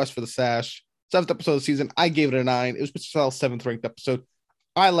Competition, A Quest for the Sash, 7th episode of the season. I gave it a 9. It was Mr. Sal's 7th ranked episode.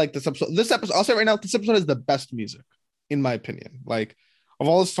 I like this episode. This episode, I'll say right now, this episode is the best music, in my opinion. Like, of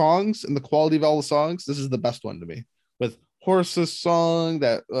all the songs and the quality of all the songs, this is the best one to me. With Horace's song,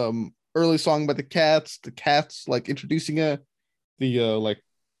 that early song by the Cats like introducing it, the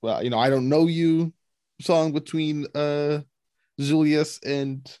well, you know, I Don't Know You song between Zulius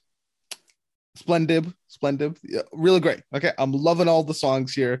and Splendid. Yeah, really great. Okay, I'm loving all the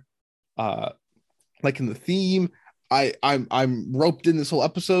songs here. Like in the theme, I'm roped in this whole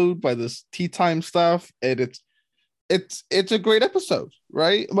episode by this tea time stuff, and it's a great episode,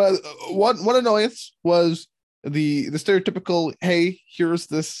 right? But one annoyance was the stereotypical, hey, here's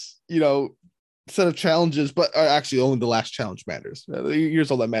this, you know, set of challenges, but actually only the last challenge matters.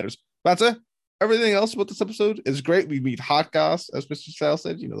 Here's all that matters. That's it. Everything else about this episode is great. We meet Hot Goss, as Mr. Sal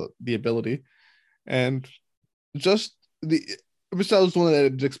said, you know, the ability, and just Mr. Sal was the one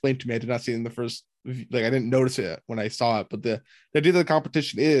that explained to me. I did not see it in the first Like I didn't notice it when I saw it, but the idea of the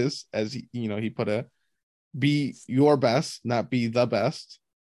competition is, as he put it, be your best, not be the best.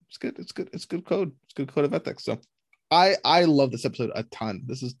 It's good. It's good. It's good code. It's good code of ethics. So I love this episode a ton.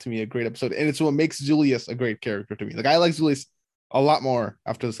 This is to me a great episode, and it's what makes Julius a great character to me. Like I like Julius a lot more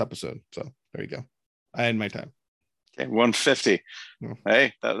after this episode. So there you go. I end my time. Okay, 150. Yeah.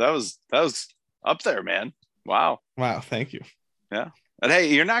 Hey, that was up there, man. Wow. Thank you. Yeah. And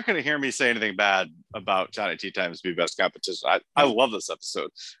hey, you're not going to hear me say anything bad about Johnny Tea Time's Be Best competition. I love this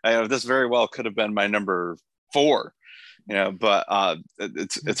episode. This very well could have been my number 4. But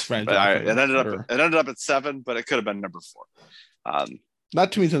it ended up at 7, but it could have been number 4.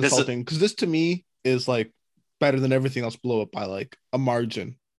 Not to me, it's insulting because this to me is like better than everything else below it by like a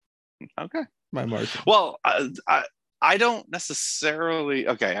margin. Okay, my margin. Well, I don't necessarily.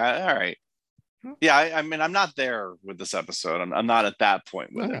 Okay, all right. Yeah, I mean, I'm not there with this episode. I'm not at that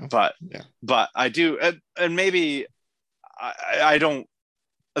point with it, but I do, and maybe I don't.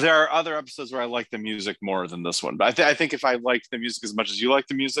 There are other episodes where I like the music more than this one, but I think if I liked the music as much as you like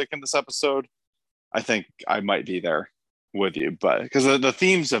the music in this episode, I think I might be there with you. But because the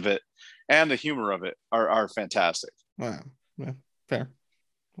themes of it and the humor of it are fantastic. Wow, yeah, fair.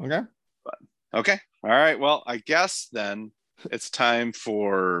 Okay. Okay. All right. Well, I guess then it's time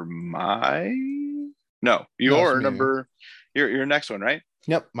for your next one, right?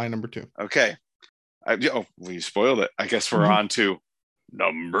 Yep, my number 2. Okay. You spoiled it. I guess we're on to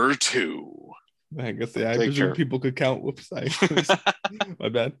number 2. I guess I presume people could count. Whoops, my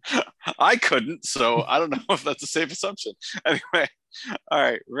bad. I couldn't, so I don't know if that's a safe assumption. Anyway, all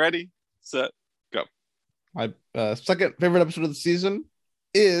right, ready, set, go. My second favorite episode of the season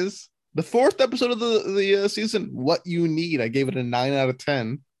is the 4th episode of the season, What You Need. I gave it a 9 out of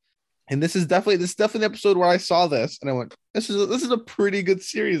 10, and this is definitely the episode where I saw this and I went, this is a pretty good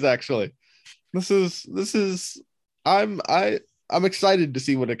series actually. I'm excited to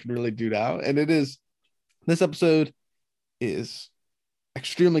see what it can really do now. And this episode is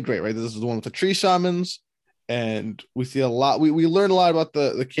extremely great, right? This is the one with the tree shamans, and we see a lot. We learn a lot about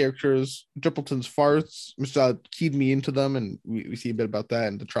the characters. Drippleton's farts, Mr. keyed me into them, and we see a bit about that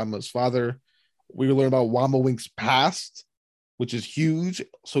and the trauma of his father. We learn about Womawink's past, which is huge.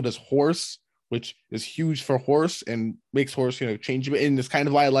 So does Horse, which is huge for Horse and makes Horse, change a bit. And it's kind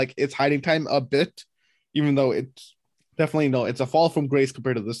of why I like its hiding time a bit, even though it's definitely it's a fall from grace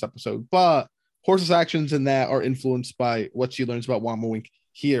compared to this episode. But Horse's actions in that are influenced by what she learns about Wamawink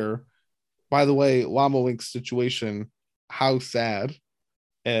here. By the way, Wamawink's situation, how sad.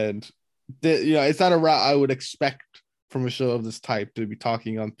 And it's not a route I would expect from a show of this type to be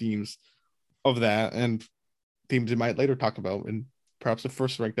talking on themes of that, and themes you might later talk about in perhaps the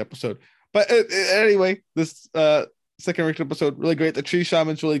first ranked episode. But anyway, this second ranked episode, really great. The tree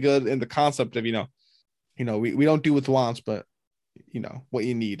shaman's really good, and the concept of we don't do with wants, but what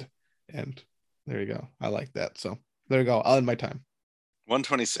you need. And there you go. I like that. So there you go. I'll end my time.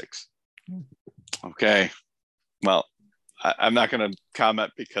 126. Okay. Well, I'm not going to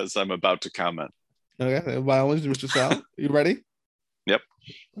comment because I'm about to comment. Okay. By all means, Mr. Sal, you ready? Yep.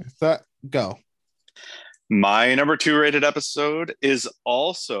 Set, go. My number 2 rated episode is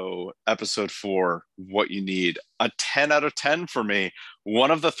also episode 4, What You Need. A 10 out of 10 for me.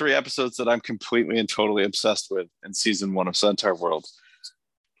 One of the 3 episodes that I'm completely and totally obsessed with in season 1 of Centaur World.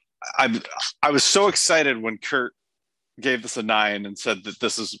 I was so excited when Kurt gave this a 9 and said that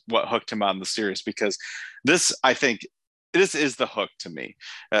this is what hooked him on the series, because I think this is the hook to me.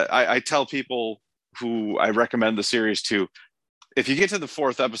 I tell people who I recommend the series to, if you get to the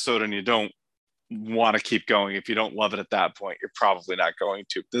 4th episode and you don't want to keep going, if you don't love it at that point, you're probably not going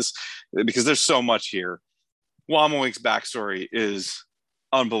to. Because there's so much here. Womawink's backstory is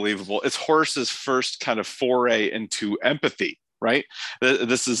unbelievable. It's Horse's first kind of foray into empathy, right?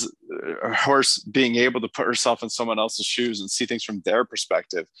 This is Horse being able to put herself in someone else's shoes and see things from their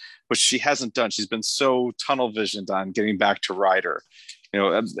perspective, which she hasn't done. She's been so tunnel visioned on getting back to Ryder.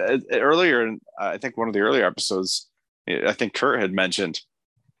 Earlier, I think one of the earlier episodes, I think Kurt had mentioned,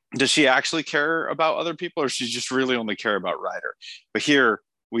 does she actually care about other people, or does she just really only care about Ryder? But here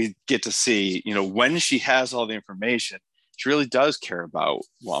we get to see, when she has all the information, she really does care about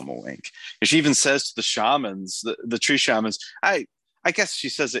Wamawink. And she even says to the shamans, the tree shamans, I guess she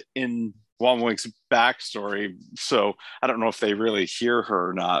says it in Wamawink's backstory, so I don't know if they really hear her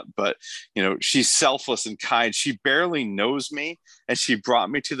or not, but she's selfless and kind. She barely knows me, and she brought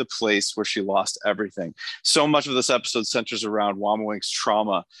me to the place where she lost everything. So much of this episode centers around Wamawink's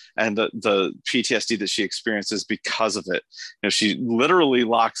trauma and the PTSD that she experiences because of it. She literally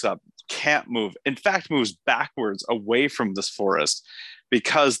locks up can't move. In fact, moves backwards away from this forest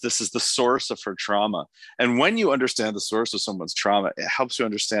because this is the source of her trauma. And when you understand the source of someone's trauma, it helps you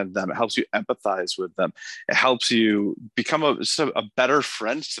understand them. It helps you empathize with them. It helps you become a better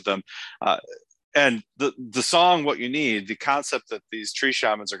friend to them. And the song, What You Need, the concept that these tree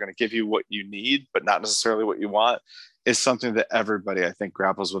shamans are going to give you what you need, but not necessarily what you want, is something that everybody, I think,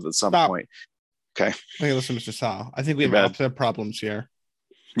 grapples with at some point. Okay. Okay, listen, Mr. Sal. I think we have opposite problems here.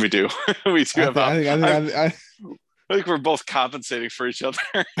 We do. We do have. I think we're both compensating for each other.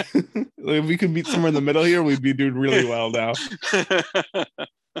 If we could meet somewhere in the middle here, we'd be doing really well now.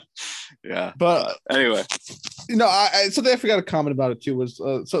 Yeah. But anyway, something I forgot to comment about it too was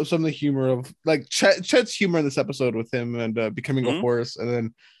some of the humor of like Chet's humor in this episode with him and becoming a horse, and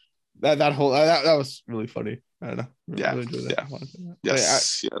then that whole that was really funny. I don't know. Really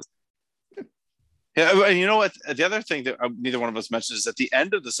Yes. Yeah, and you know what? The other thing that neither one of us mentioned is at the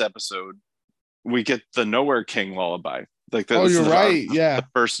end of this episode, we get the Nowhere King lullaby. Like, you're right. The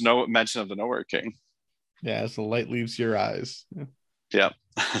first mention of the Nowhere King. Yeah, as the light leaves your eyes. Yeah.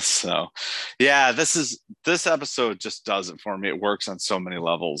 So, yeah, this episode just does it for me. It works on so many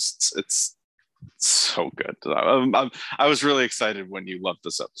levels. It's so good. I was really excited when you loved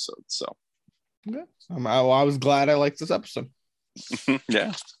this episode. So, yeah, I was glad I liked this episode.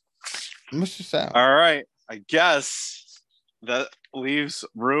 Yeah. Mr. Sal. All right. I guess that leaves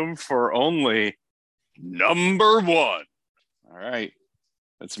room for only number one. All right.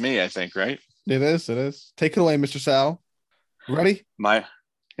 That's me, I think, right? It is. Take it away, Mr. Sal. Ready? Yep.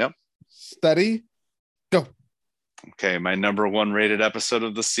 Steady. Go. Okay. My number one rated episode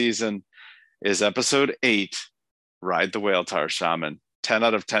of the season is episode 8, Ride the Whale Tar Shaman. 10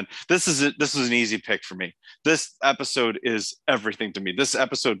 out of 10. This is an easy pick for me. This episode is everything to me. This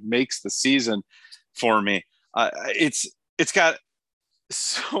episode makes the season for me. It's got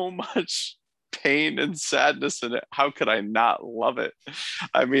so much pain and sadness in it. How could I not love it?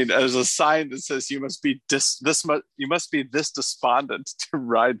 I mean, as a sign that says you must be this despondent to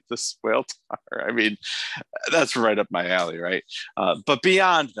ride this whale tar. I mean, that's right up my alley, right? But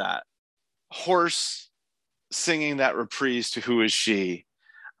beyond that, horse singing that reprise to Who Is She?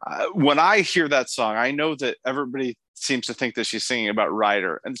 When I hear that song, I know that everybody seems to think that she's singing about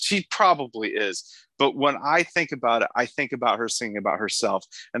Ryder, and she probably is. But when I think about it, I think about her singing about herself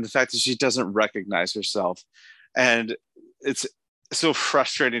and the fact that she doesn't recognize herself. And it's so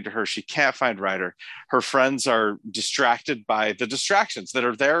frustrating to her. She can't find Ryder. Her friends are distracted by the distractions that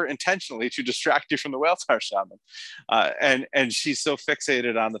are there intentionally to distract you from the whale tar shaman. And she's so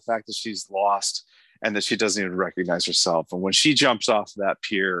fixated on the fact that she's lost and that she doesn't even recognize herself. And when she jumps off that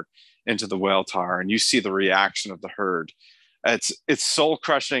pier into the whale tar and you see the reaction of the herd, it's soul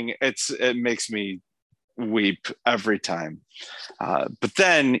crushing. It makes me weep every time. But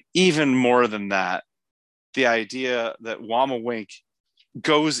then even more than that, the idea that Wama Wink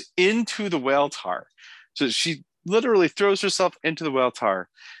goes into the whale tar. So she literally throws herself into the whale tar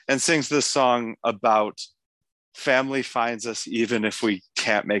and sings this song about family finds us even if we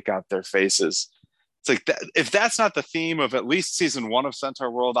can't make out their faces. It's like that, if that's not the theme of at least season 1 of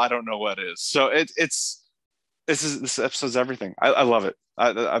Centaur World, I don't know what is. So this episode's everything. I love it.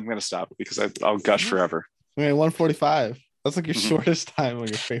 I'm gonna stop because I'll gush forever. Okay, 145. That's like your shortest time on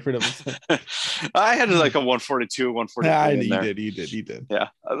your favorite episode. I had like a 142, 143. You did. Yeah,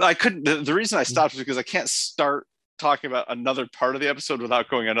 I couldn't. The reason I stopped is because I can't start talking about another part of the episode without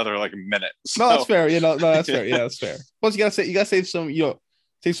going another like minute. So. No, that's fair. That's fair. Yeah, that's fair. Plus, you gotta save some.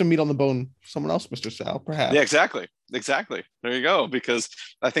 Take some meat on the bone for someone else, Mr. Sal, perhaps. Yeah, exactly. There you go. Because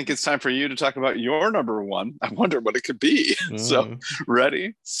I think it's time for you to talk about your number one. I wonder what it could be. So,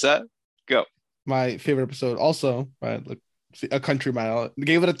 ready, set, go. My favorite episode, also, right? Like A Country Mile.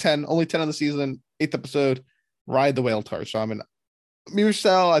 Gave it a 10. Only 10 on the season. 8th episode. Ride the Whale Tar Shaman. Me,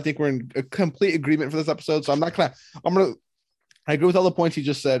 Sal, I think we're in a complete agreement for this episode. So I agree with all the points you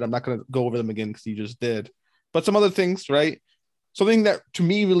just said. I'm not gonna go over them again because you just did. But some other things, right? Something that to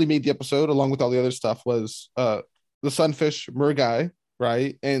me really made the episode, along with all the other stuff, was the sunfish Murgai,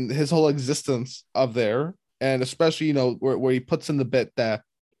 right? And his whole existence of there. And especially, where he puts in the bit that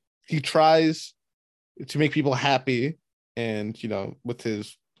he tries to make people happy and, with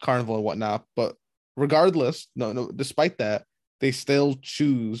his carnival and whatnot. But regardless, despite that, they still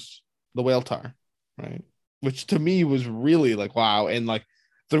choose the whale tar, right? Which to me was really like, wow. And like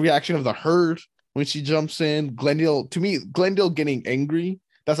the reaction of the herd when she jumps in, Glendale getting angry,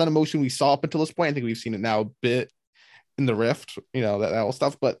 that's an emotion we saw up until this point. I think we've seen it now a bit in the Rift, that whole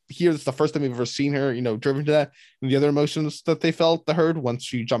stuff. But here, it's the first time we've ever seen her, driven to that. And the other emotions that they felt, the herd, once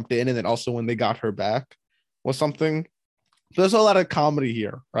she jumped in, and then also when they got her back, was something. So there's a lot of comedy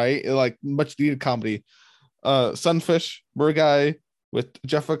here, right? Like much needed comedy. Sunfish, Burguy with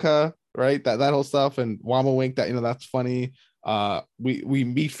Jessica, right? That whole stuff, and Wama Wink, that that's funny. We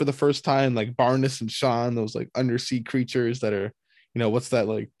meet for the first time like Barnes and Sean, those like undersea creatures that are, what's that,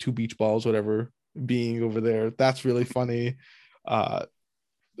 like two beach balls, whatever being over there. That's really funny.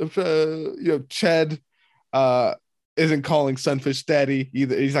 Ched isn't calling Sunfish daddy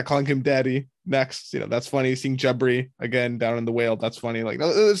either. He's not calling him daddy. Next, that's funny. Seeing Jebri again down in the whale, that's funny. Like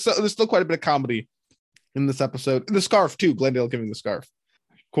there's still quite a bit of comedy in this episode. The scarf too. Glendale giving the scarf,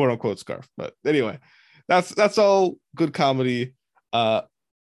 quote unquote scarf. But anyway, that's all good comedy.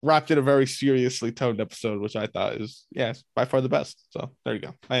 Wrapped in a very seriously toned episode, which I thought is by far the best. So there you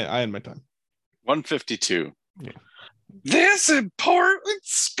go. I end my time. 152. Yeah. This important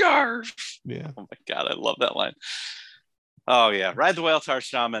scarf. Yeah. Oh my god, I love that line. Oh yeah, Ride the Whale Tar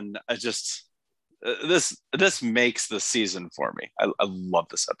Shaman. I just this makes the season for me. I love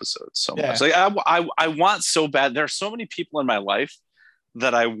this episode so much. Like I want so bad. There are so many people in my life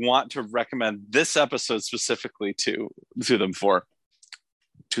that I want to recommend this episode specifically to them for.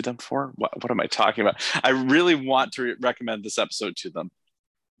 To them for? What am I talking about? I really want to recommend this episode to them,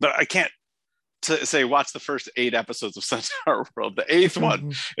 but I can't to say watch the first 8 episodes of Centaur World. The 8th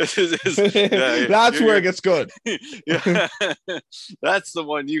one is that's where it gets good. Yeah, that's the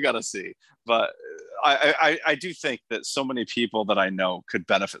one you got to see. But I do think that so many people that I know could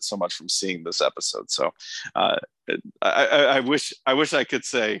benefit so much from seeing this episode. So I wish I could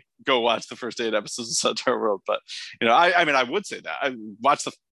say go watch the first 8 episodes of Centaur World, but I mean I would say that I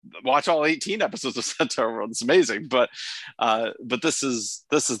watch all 18 episodes of Centaur World. It's amazing, but this is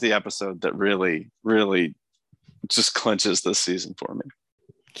the episode that really just clinches this season for me.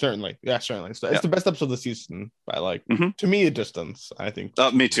 Certainly. It's the best episode of the season by like to me a distance, I think.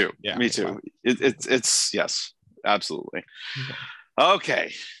 Me too. Yeah, me too. It's yes, absolutely.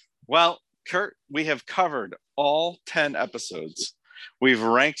 Okay. Well, Kurt, we have covered all 10 episodes. We've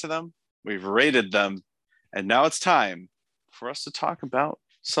ranked them, we've rated them, and now it's time for us to talk about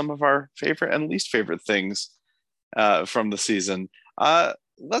some of our favorite and least favorite things from the season.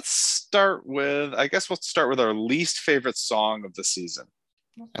 Let's start with our least favorite song of the season.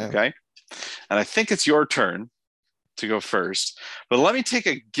 Okay. And I think it's your turn to go first, but let me take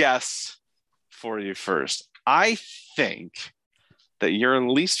a guess for you first. I think that your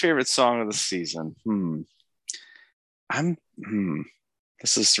least favorite song of the season.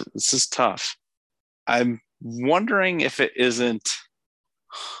 This is tough. I'm wondering if it isn't.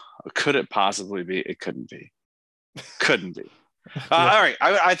 Could it possibly be? It couldn't be. Couldn't be. All right.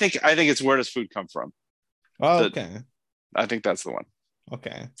 I think it's Where Does Food Come From? Oh, okay. I think that's the one.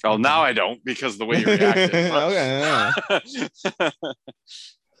 Okay. Oh, now I don't because the way you reacted. Okay.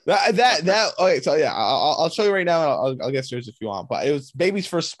 that. Okay. So yeah, I'll show you right now. I'll get yours if you want. But it was Baby's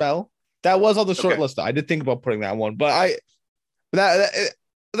First Spell. That was on the short list. Though. I did think about putting that one, but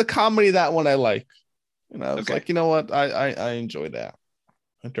the comedy that one I like. I was like, you know what? I enjoy that.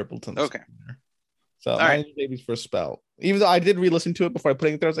 Turpleton. Okay. So my Baby's First Spell. Even though I did re-listen to it before I put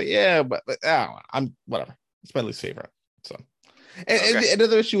it there, I was like, yeah, but I'm whatever. It's my least favorite. So. And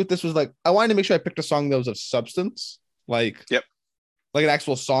another issue with this was like I wanted to make sure I picked a song that was of substance, like like an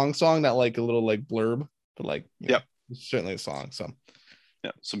actual song, not like a little like blurb, but like it's certainly a song. So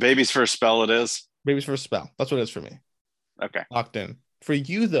so Baby's First Spell it is. Baby's First Spell. That's what it is for me. Okay, locked in. For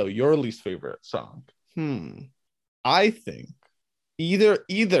you though, your least favorite song. I think either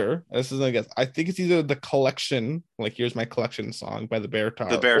this is I guess I think it's either the collection, like Here's My Collection song by the Bear Tar,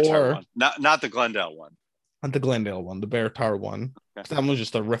 one, not the Glendale one. Not the Glendale one, the Bear Tar one. Okay. That one was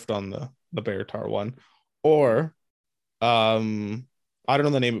just a riff on the Bear Tar one. Or I don't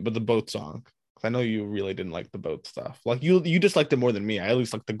know the name of it, but the boat song. I know you really didn't like the boat stuff. Like you just liked it more than me. I at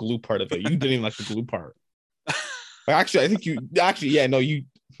least liked the glue part of it. You didn't even like the glue part. Actually, I think you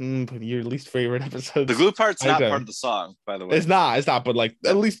your least favorite episode. The glue part's not part of the song, by the way. It's not, but like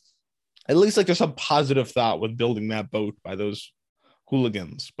at least like there's some positive thought with building that boat by those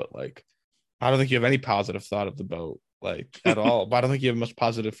hooligans, but like I don't think you have any positive thought of the boat, like at all. But I don't think you have much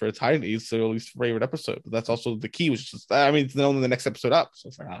positive for its height. It's the least favorite episode. But that's also the key, which is, I mean, it's only the next episode up. So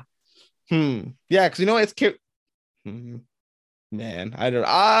it's like, yeah, because it's cute. Man, I don't.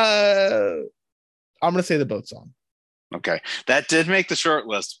 I'm gonna say the boat song. Okay, that did make the short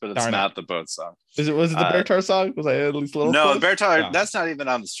list, but it's not the boat song. Was it the Bear Tar song? Was I at least a little? No, the Bear Tar. That's not even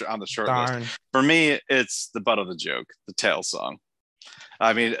on the short list. For me, it's the butt of the joke, the tail song.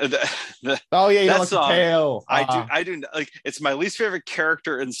 I mean, you don't like song, the tail. I do like. It's my least favorite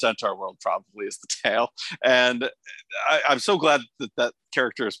character in Centaur World. Probably is the tail, and I'm so glad that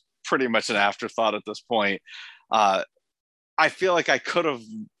character is pretty much an afterthought at this point. I feel like I could have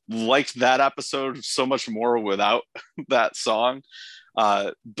liked that episode so much more without that song.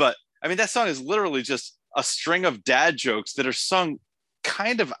 But I mean, that song is literally just a string of dad jokes that are sung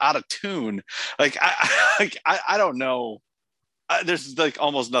kind of out of tune. I don't know. There's like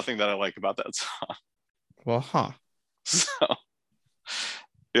almost nothing that I like about that song. Well, So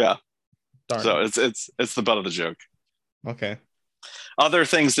yeah. darn. So it's the butt of the joke. Okay. Other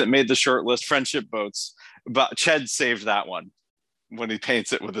things that made the short list: friendship boats. But Ched saved that one when he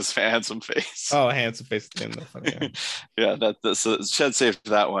paints it with his handsome face. Oh, handsome face. Yeah. Yeah, so Ched saved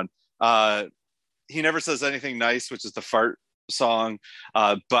that one. He never says anything nice, which is the fart song.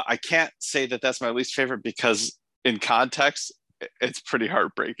 But I can't say that that's my least favorite because in context, it's pretty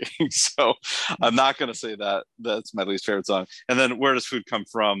heartbreaking. So I'm not going to say that that's my least favorite song. And then where does food come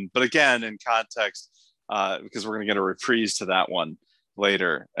from? But again, in context, because we're going to get a reprise to that one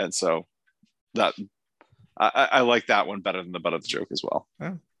later. And so that I like that one better than the butt of the joke as well.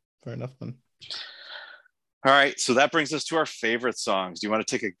 Oh, fair enough then. All right. So that brings us to our favorite songs. Do you want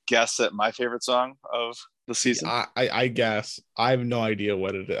to take a guess at my favorite song of the season? I guess. I have no idea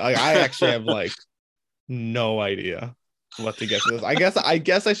what it is. I actually have like no idea what to guess this. I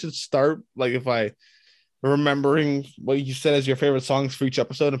guess I should start like if I remembering what you said as your favorite songs for each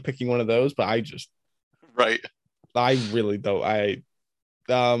episode and picking one of those, but I just I really don't.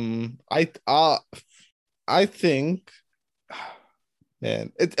 I think,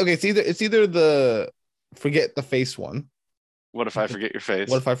 man, it's either the forget the face one. What if I forget your face?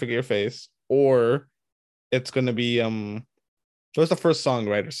 What if I forget your face? Or it's gonna be what's the first song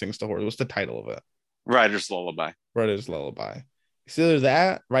Ryder sings to Horse? What's the title of it? Ryder's Lullaby. Ryder's Lullaby. It's either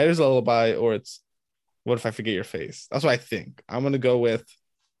that, Ryder's Lullaby, or it's What If I Forget Your Face? That's what I think. I'm gonna go with.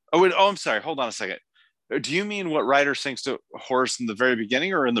 I'm sorry. Hold on a second. Do you mean what Ryder sings to Horse in the very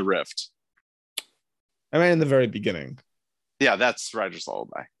beginning or in the Rift? I mean, in the very beginning. Yeah, that's Ryder's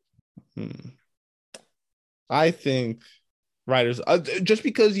Lullaby. I think Ryder's just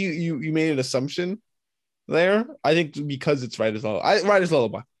because you made an assumption there. I think because it's Ryder's Lullaby. Ryder's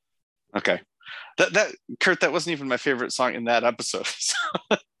Lullaby. Okay. That Kurt, that wasn't even my favorite song in that episode.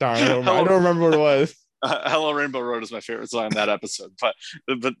 Darn, I don't remember what it was. Hello Rainbow Road is my favorite song in that episode, but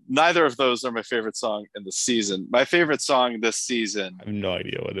neither of those are my favorite song in the season. My favorite song this season, I have no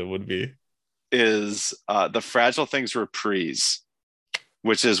idea what it would be, is the Fragile Things reprise,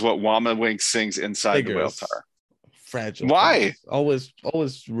 which is what Wama Wink sings inside the whale tower. Fragile. Why? Things.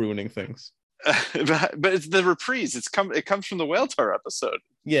 Always ruining things. But it's the reprise. It comes from the whale tower episode.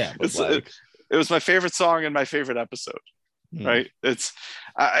 Yeah, it was my favorite song in my favorite episode. Right? It's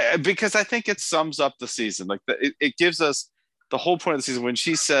because I think it sums up the season. Like it gives us the whole point of the season when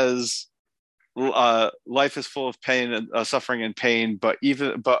she says, "Life is full of pain and suffering and pain, but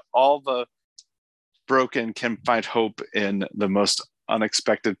all the broken can find hope in the most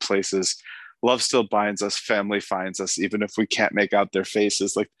unexpected places. Love still binds us, family finds us, even if we can't make out their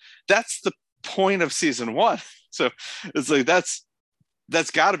faces." Like that's the point of season 1. So it's like that's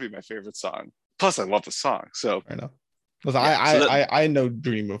got to be my favorite song. Plus, I love the song. So I know. I no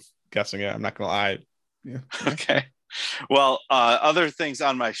dream of guessing it. I'm not gonna lie. Yeah. Okay. Well, other things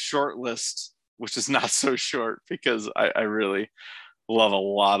on my short list, which is not so short because I really love a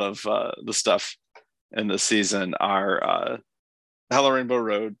lot of the stuff in this season, are Hello Rainbow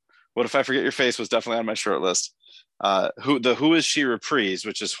Road. What If I Forget Your Face was definitely on my short list. Who Is She reprise,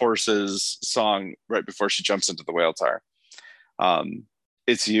 which is Horse's song right before she jumps into the whale tower.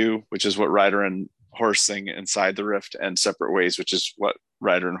 It's You, which is what Ryder and Horse sing inside the Rift, and Separate Ways, which is what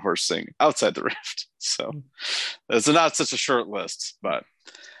Ryder and Horse sing outside the Rift. So it's not such a short list, but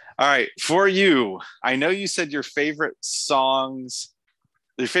all right. For you, I know you said your favorite songs,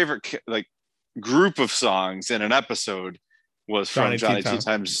 your favorite like group of songs in an episode was from Johnny T.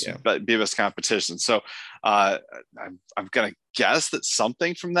 Time's Beavis Competition. So I'm gonna guess that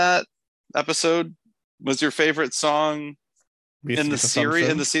something from that episode was your favorite song in the series,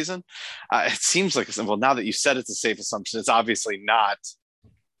 in the season. It seems like well, now that you said it's a safe assumption, it's obviously not.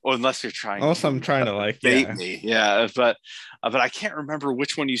 Well, unless you're trying. Also, I'm trying to like bait me, yeah. But I can't remember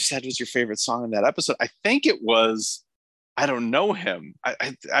which one you said was your favorite song in that episode. I think it was I Don't Know Him.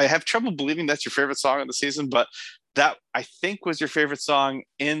 I have trouble believing that's your favorite song in the season, but that I think was your favorite song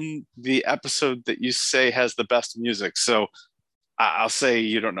in the episode that you say has the best music. So I'll say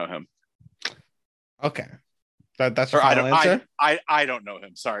You Don't Know Him. Okay. That's your final answer? I don't know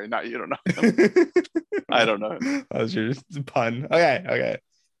him. Sorry, not You Don't Know Him. I don't know him. That was your pun. Okay.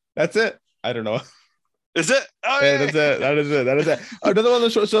 That's it. I don't know. Is it? Oh, yeah, that's it. That is it. Another one.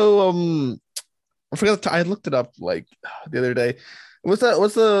 So I forgot. I looked it up like the other day. What's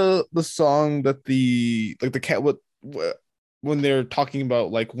the song that the cat? What when they're talking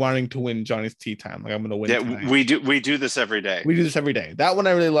about like wanting to win Johnny's Tea Time. Like I'm gonna win. Yeah, tonight. we do this every day. We do this every day. That one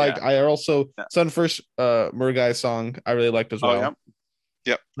I really liked. Yeah. I also Sun First Murgai song I really liked as well. Oh,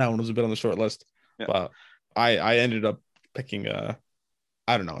 yep. That one was a bit on the short list. Yep. But I ended up picking I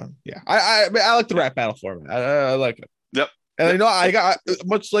don't know. Yeah. I like the rap battle format. I like it. Yep. And I know I got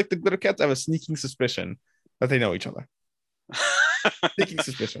much like the Glitter Cats, I have a sneaking suspicion that they know each other. Sneaking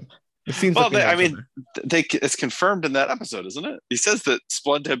suspicion. It seems well, like it's confirmed in that episode, isn't it? He says that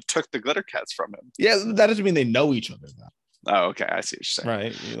Splendid took the Glitter Cats from him. Yeah, that doesn't mean they know each other. Though. Oh, okay. I see what you're saying.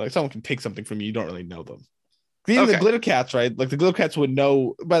 Right. Like someone can take something from you. You don't really know them. Even the Glitter Cats, right? Like the Glitter Cats would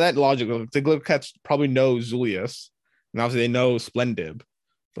know by that logic. Like, the Glitter Cats probably know Zulius, and obviously they know Splendid.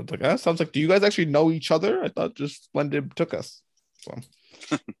 So it's like that sounds like. Do you guys actually know each other? I thought just Splendid took us. So.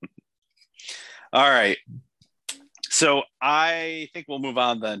 All right. So I think we'll move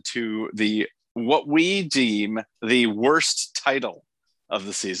on then to what we deem the worst title of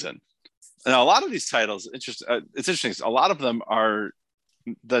the season. Now, a lot of these titles, it's interesting. A lot of them are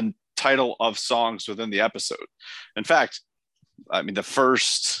the title of songs within the episode. In fact, I mean, the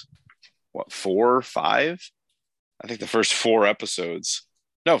first, 4 or 5? I think the first 5 episodes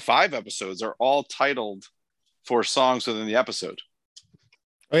are all titled for songs within the episode.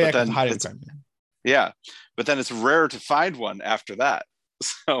 Oh, yeah, yeah, but then it's rare to find one after that.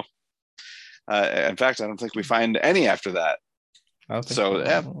 So, in fact, I don't think we find any after that. So,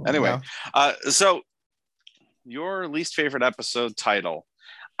 anyway. So, your least favorite episode title.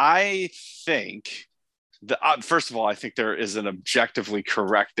 I think, first of all, I think there is an objectively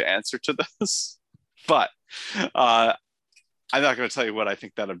correct answer to this. But I'm not going to tell you what I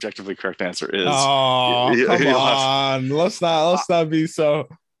think that objectively correct answer is. Oh, come on. Let's not be so...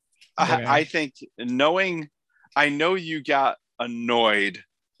 I think I know you got annoyed.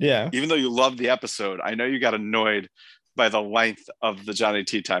 Yeah. Even though you loved the episode, I know you got annoyed by the length of the Johnny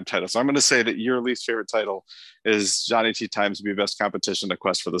Tea Time title. So I'm going to say that your least favorite title is Johnny Tea Time's Be Best Competition, The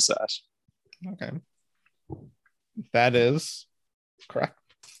Quest for the Sash. Okay. That is correct.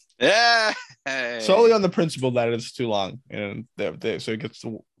 Yeah. Solely on the principle that it's too long. And so it gets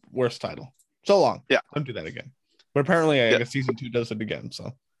the worst title. So long. Yeah. Don't do that again. But apparently, I guess season 2 does it again.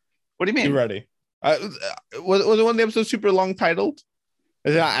 So. What do you mean? You ready? Was it one of the episodes super long titled?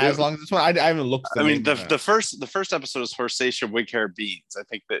 Is it not as long as this one? I haven't looked. I mean, the first episode is Horsatia Wig Hair Beans. I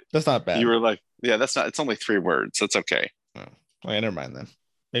think that's not bad. You were like, yeah, that's not. It's only 3 words. That's okay. Oh, never mind then.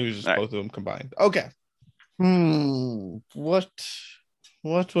 Maybe it's just all both of them combined. Okay. What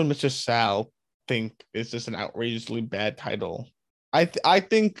would Mr. Sal think is just an outrageously bad title? I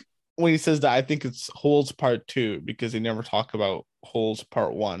think when he says that, I think it's Holes Part 2 because they never talk about Holes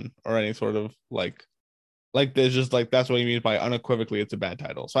Part 1 or any sort of like there's just like that's what he means by unequivocally it's a bad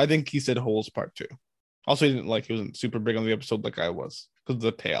title. So I think he said Holes Part 2. Also, he wasn't super big on the episode like I was because of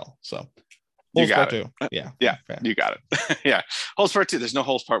the tail. So Holes Part 2. Yeah, you got it. Yeah, Holes Part 2. There's no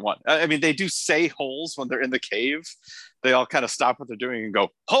Holes Part 1. I mean, they do say holes when they're in the cave. They all kind of stop what they're doing and go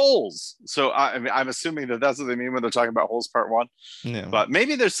holes. So I mean, I'm assuming that that's what they mean when they're talking about Holes Part 1. Yeah. But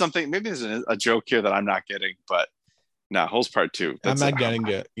maybe there's a joke here that I'm not getting. But no, Holes Part 2. I'm not getting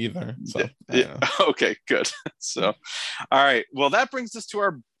it either. So yeah. Okay, good. So, all right. Well, that brings us to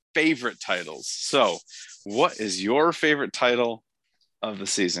our favorite titles. So, what is your favorite title of the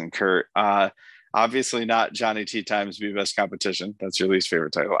season, Kurt? Obviously not Johnny Tea Time's Be Best Competition. That's your least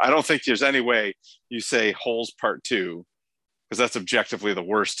favorite title. I don't think there's any way you say Holes Part 2 because that's objectively the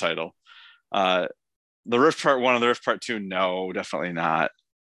worst title. The Rift Part 1 and the Rift Part 2, no, definitely not.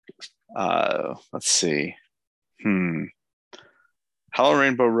 Let's see. Hello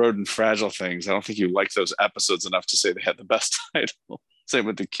Rainbow Road and Fragile Things. I don't think you liked those episodes enough to say they had the best title. Same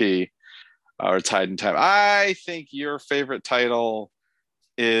with The Key or Tide in Time. I think your favorite title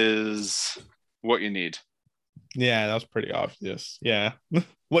is What You Need. Yeah, that was pretty obvious. Yeah.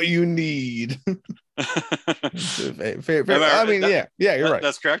 What You Need. fair. I mean, yeah, you're right.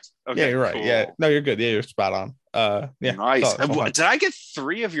 That's correct. Okay, yeah, you're right. Cool. Yeah, no, you're good. Yeah, you're spot on. Yeah, nice. Did I get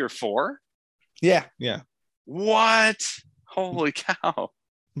 3 of your 4? Yeah. What? Holy cow!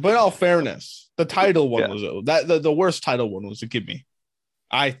 But in all fairness, the title one was the worst title one was a give me.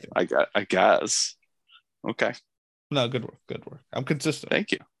 I guess. Okay. No, good work. I'm consistent.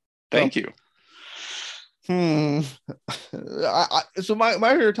 Thank you. So my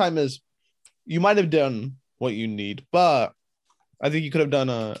favorite time is you might have done What You Need, but I think you could have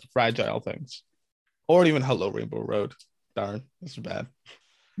done Fragile Things, or even Hello Rainbow Road. Darn, this is bad.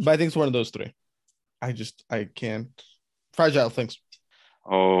 But I think it's one of those 3. I can't. Fragile Things.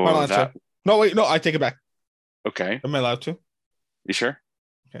 Oh, no, wait, no, I take it back. Okay. Am I allowed to? You sure?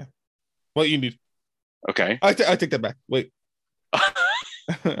 Okay. What You Need. Okay. I take that back. Wait.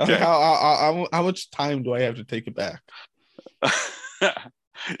 Like how much time do I have to take it back?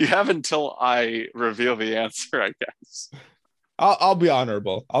 You have until I reveal the answer, I guess. I'll be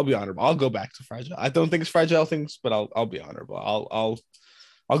honorable. I'll be honorable. I'll go back to fragile. I don't think it's fragile things, but I'll be honorable.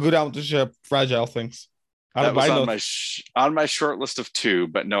 I'll go down with the ship. Fragile things. That was on my short list of 2,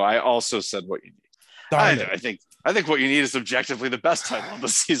 but no, I also said what you need. I think what you need is objectively the best title of the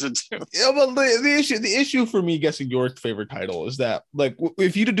season 2. Yeah, well, the issue for me guessing your favorite title is that, like,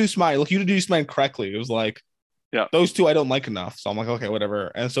 if you deduce mine correctly, it was like, yeah, those 2 I don't like enough, so I'm like, okay,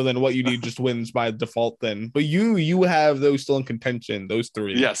 whatever. And so then what you need just wins by default then. But you have those still in contention, those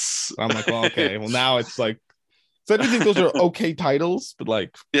 3. Yes. I'm like, well, okay, well now it's like, so I do think those are okay titles, but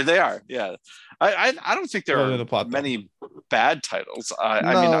like, yeah, they are. Yeah, I don't think there are many bad titles.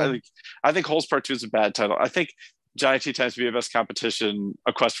 I think Holes Part 2 is a bad title. I think Johnny T times Be Best Competition,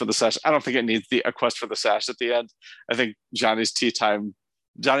 A Quest for the Sash. I don't think it needs A Quest for the Sash at the end. I think Johnny T times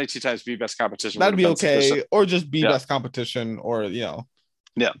Be Best Competition. That'd be okay, sufficient. Or just Be Best Competition, or yeah,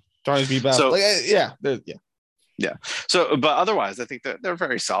 Johnny's Be Best. So, yeah. So, but otherwise, I think that they're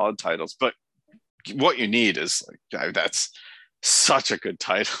very solid titles. But what you need is like, that's such a good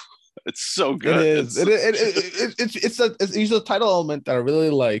title. It's so good. It is. It's a title element that I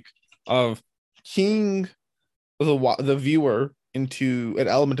really like, of keying the viewer into an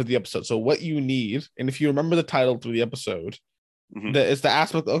element of the episode. So what you need, and if you remember the title through the episode, it's the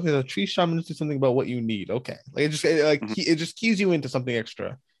aspect. Okay, the tree shaman is something about what you need. Okay, like it just keys you into something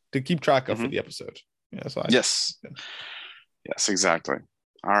extra to keep track of for the episode. Yeah. So yes, exactly.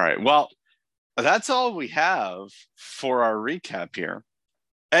 All right. Well, that's all we have for our recap here.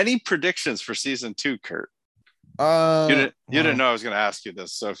 Any predictions for season 2, Kurt? You didn't know I was going to ask you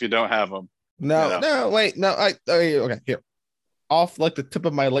this, so if you don't have them, wait, no, okay, here, off like the tip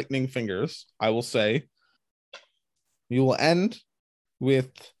of my lightning fingers, I will say, you will end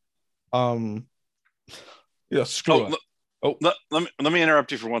with, screw it. Let me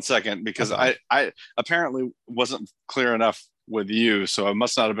interrupt you for 1 second, because I apparently wasn't clear enough with you, so I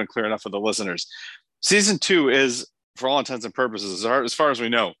must not have been clear enough with the listeners. Season 2 is, for all intents and purposes, as far as we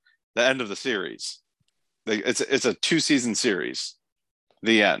know, the end of the series. It's a 2-season series.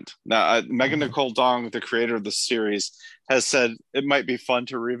 The end. Now, Megan Nicole Dong, the creator of the series, has said it might be fun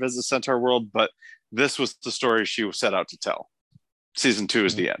to revisit Centaur World, but this was the story she set out to tell. Season 2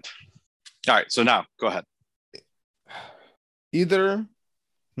 is the end. All right, so now go ahead. Either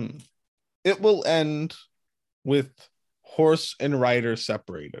it will end with horse and rider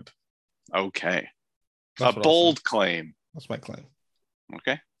separated. Okay. A bold claim. That's my claim.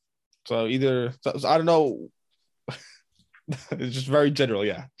 Okay. So either, I don't know. It's just very general.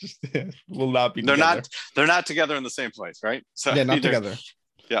 Yeah. Just will not be. They're not together in the same place, right? So yeah, not together.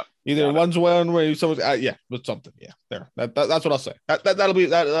 Yeah. Either one's one way, someone's but something. Yeah. There. That's what I'll say.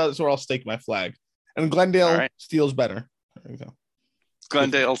 That's where I'll stake my flag. And Glendale steals better. There you go.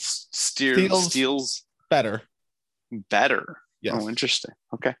 Glendale steals better. Yes. Oh, interesting.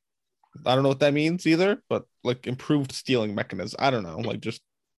 Okay. I don't know what that means either, but like improved stealing mechanism. I don't know, like just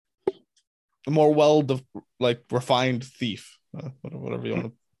a more refined thief, whatever you want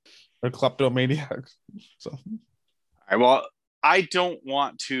to, or kleptomaniac. So, all right. Well, I don't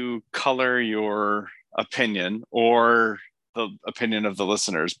want to color your opinion or the opinion of the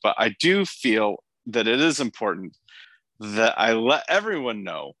listeners, but I do feel that it is important that I let everyone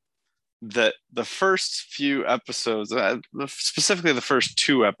know that the first few episodes, specifically the first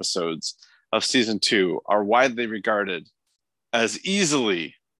 2 episodes of season 2, are widely regarded as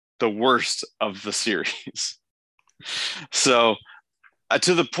easily the worst of the series. So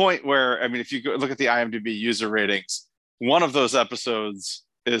to the point where, I mean, if you go look at the IMDb user ratings, one of those episodes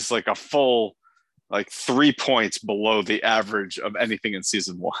is like a full 3 points below the average of anything in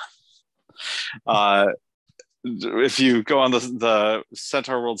season 1. If you go on the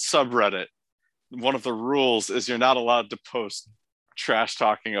Centaur World subreddit, one of the rules is you're not allowed to post trash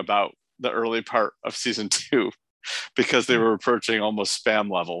talking about the early part of season 2 because they were approaching almost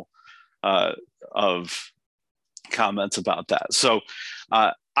spam level of comments about that. So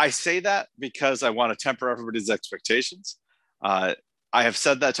I say that because I want to temper everybody's expectations. I have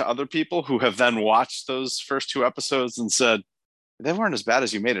said that to other people who have then watched those first 2 episodes and said, they weren't as bad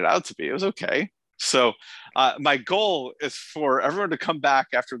as you made it out to be. It was okay. So my goal is for everyone to come back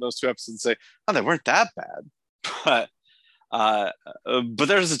after those 2 episodes and say, oh, they weren't that bad. But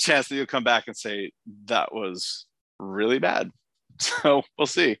there's a chance that you'll come back and say, that was really bad. So we'll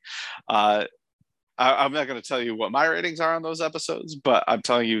see. I'm not going to tell you what my ratings are on those episodes, but I'm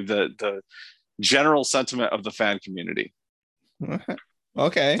telling you the general sentiment of the fan community.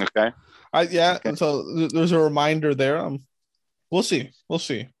 Okay. Okay. Okay. So there's a reminder there. We'll see. We'll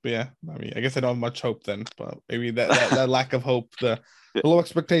see. But yeah, I mean, I guess I don't have much hope then, but maybe that lack of hope, the low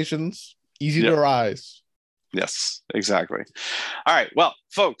expectations, easy to Yep. rise. Yes, exactly. All right. Well,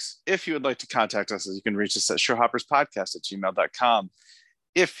 folks, if you would like to contact us, you can reach us at showhopperspodcast@gmail.com.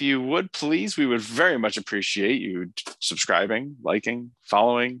 If you would please, we would very much appreciate you subscribing, liking,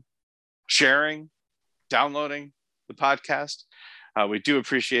 following, sharing, downloading the podcast. We do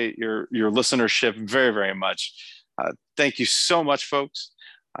appreciate your listenership very, very much. Thank you so much, folks.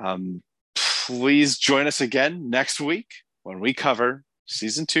 Please join us again next week when we cover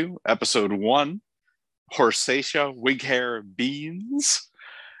season 2, episode 1, Horsacia Wig Hair Beans,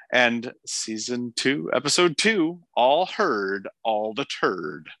 and season 2, episode 2, All Heard, All the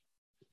Turd.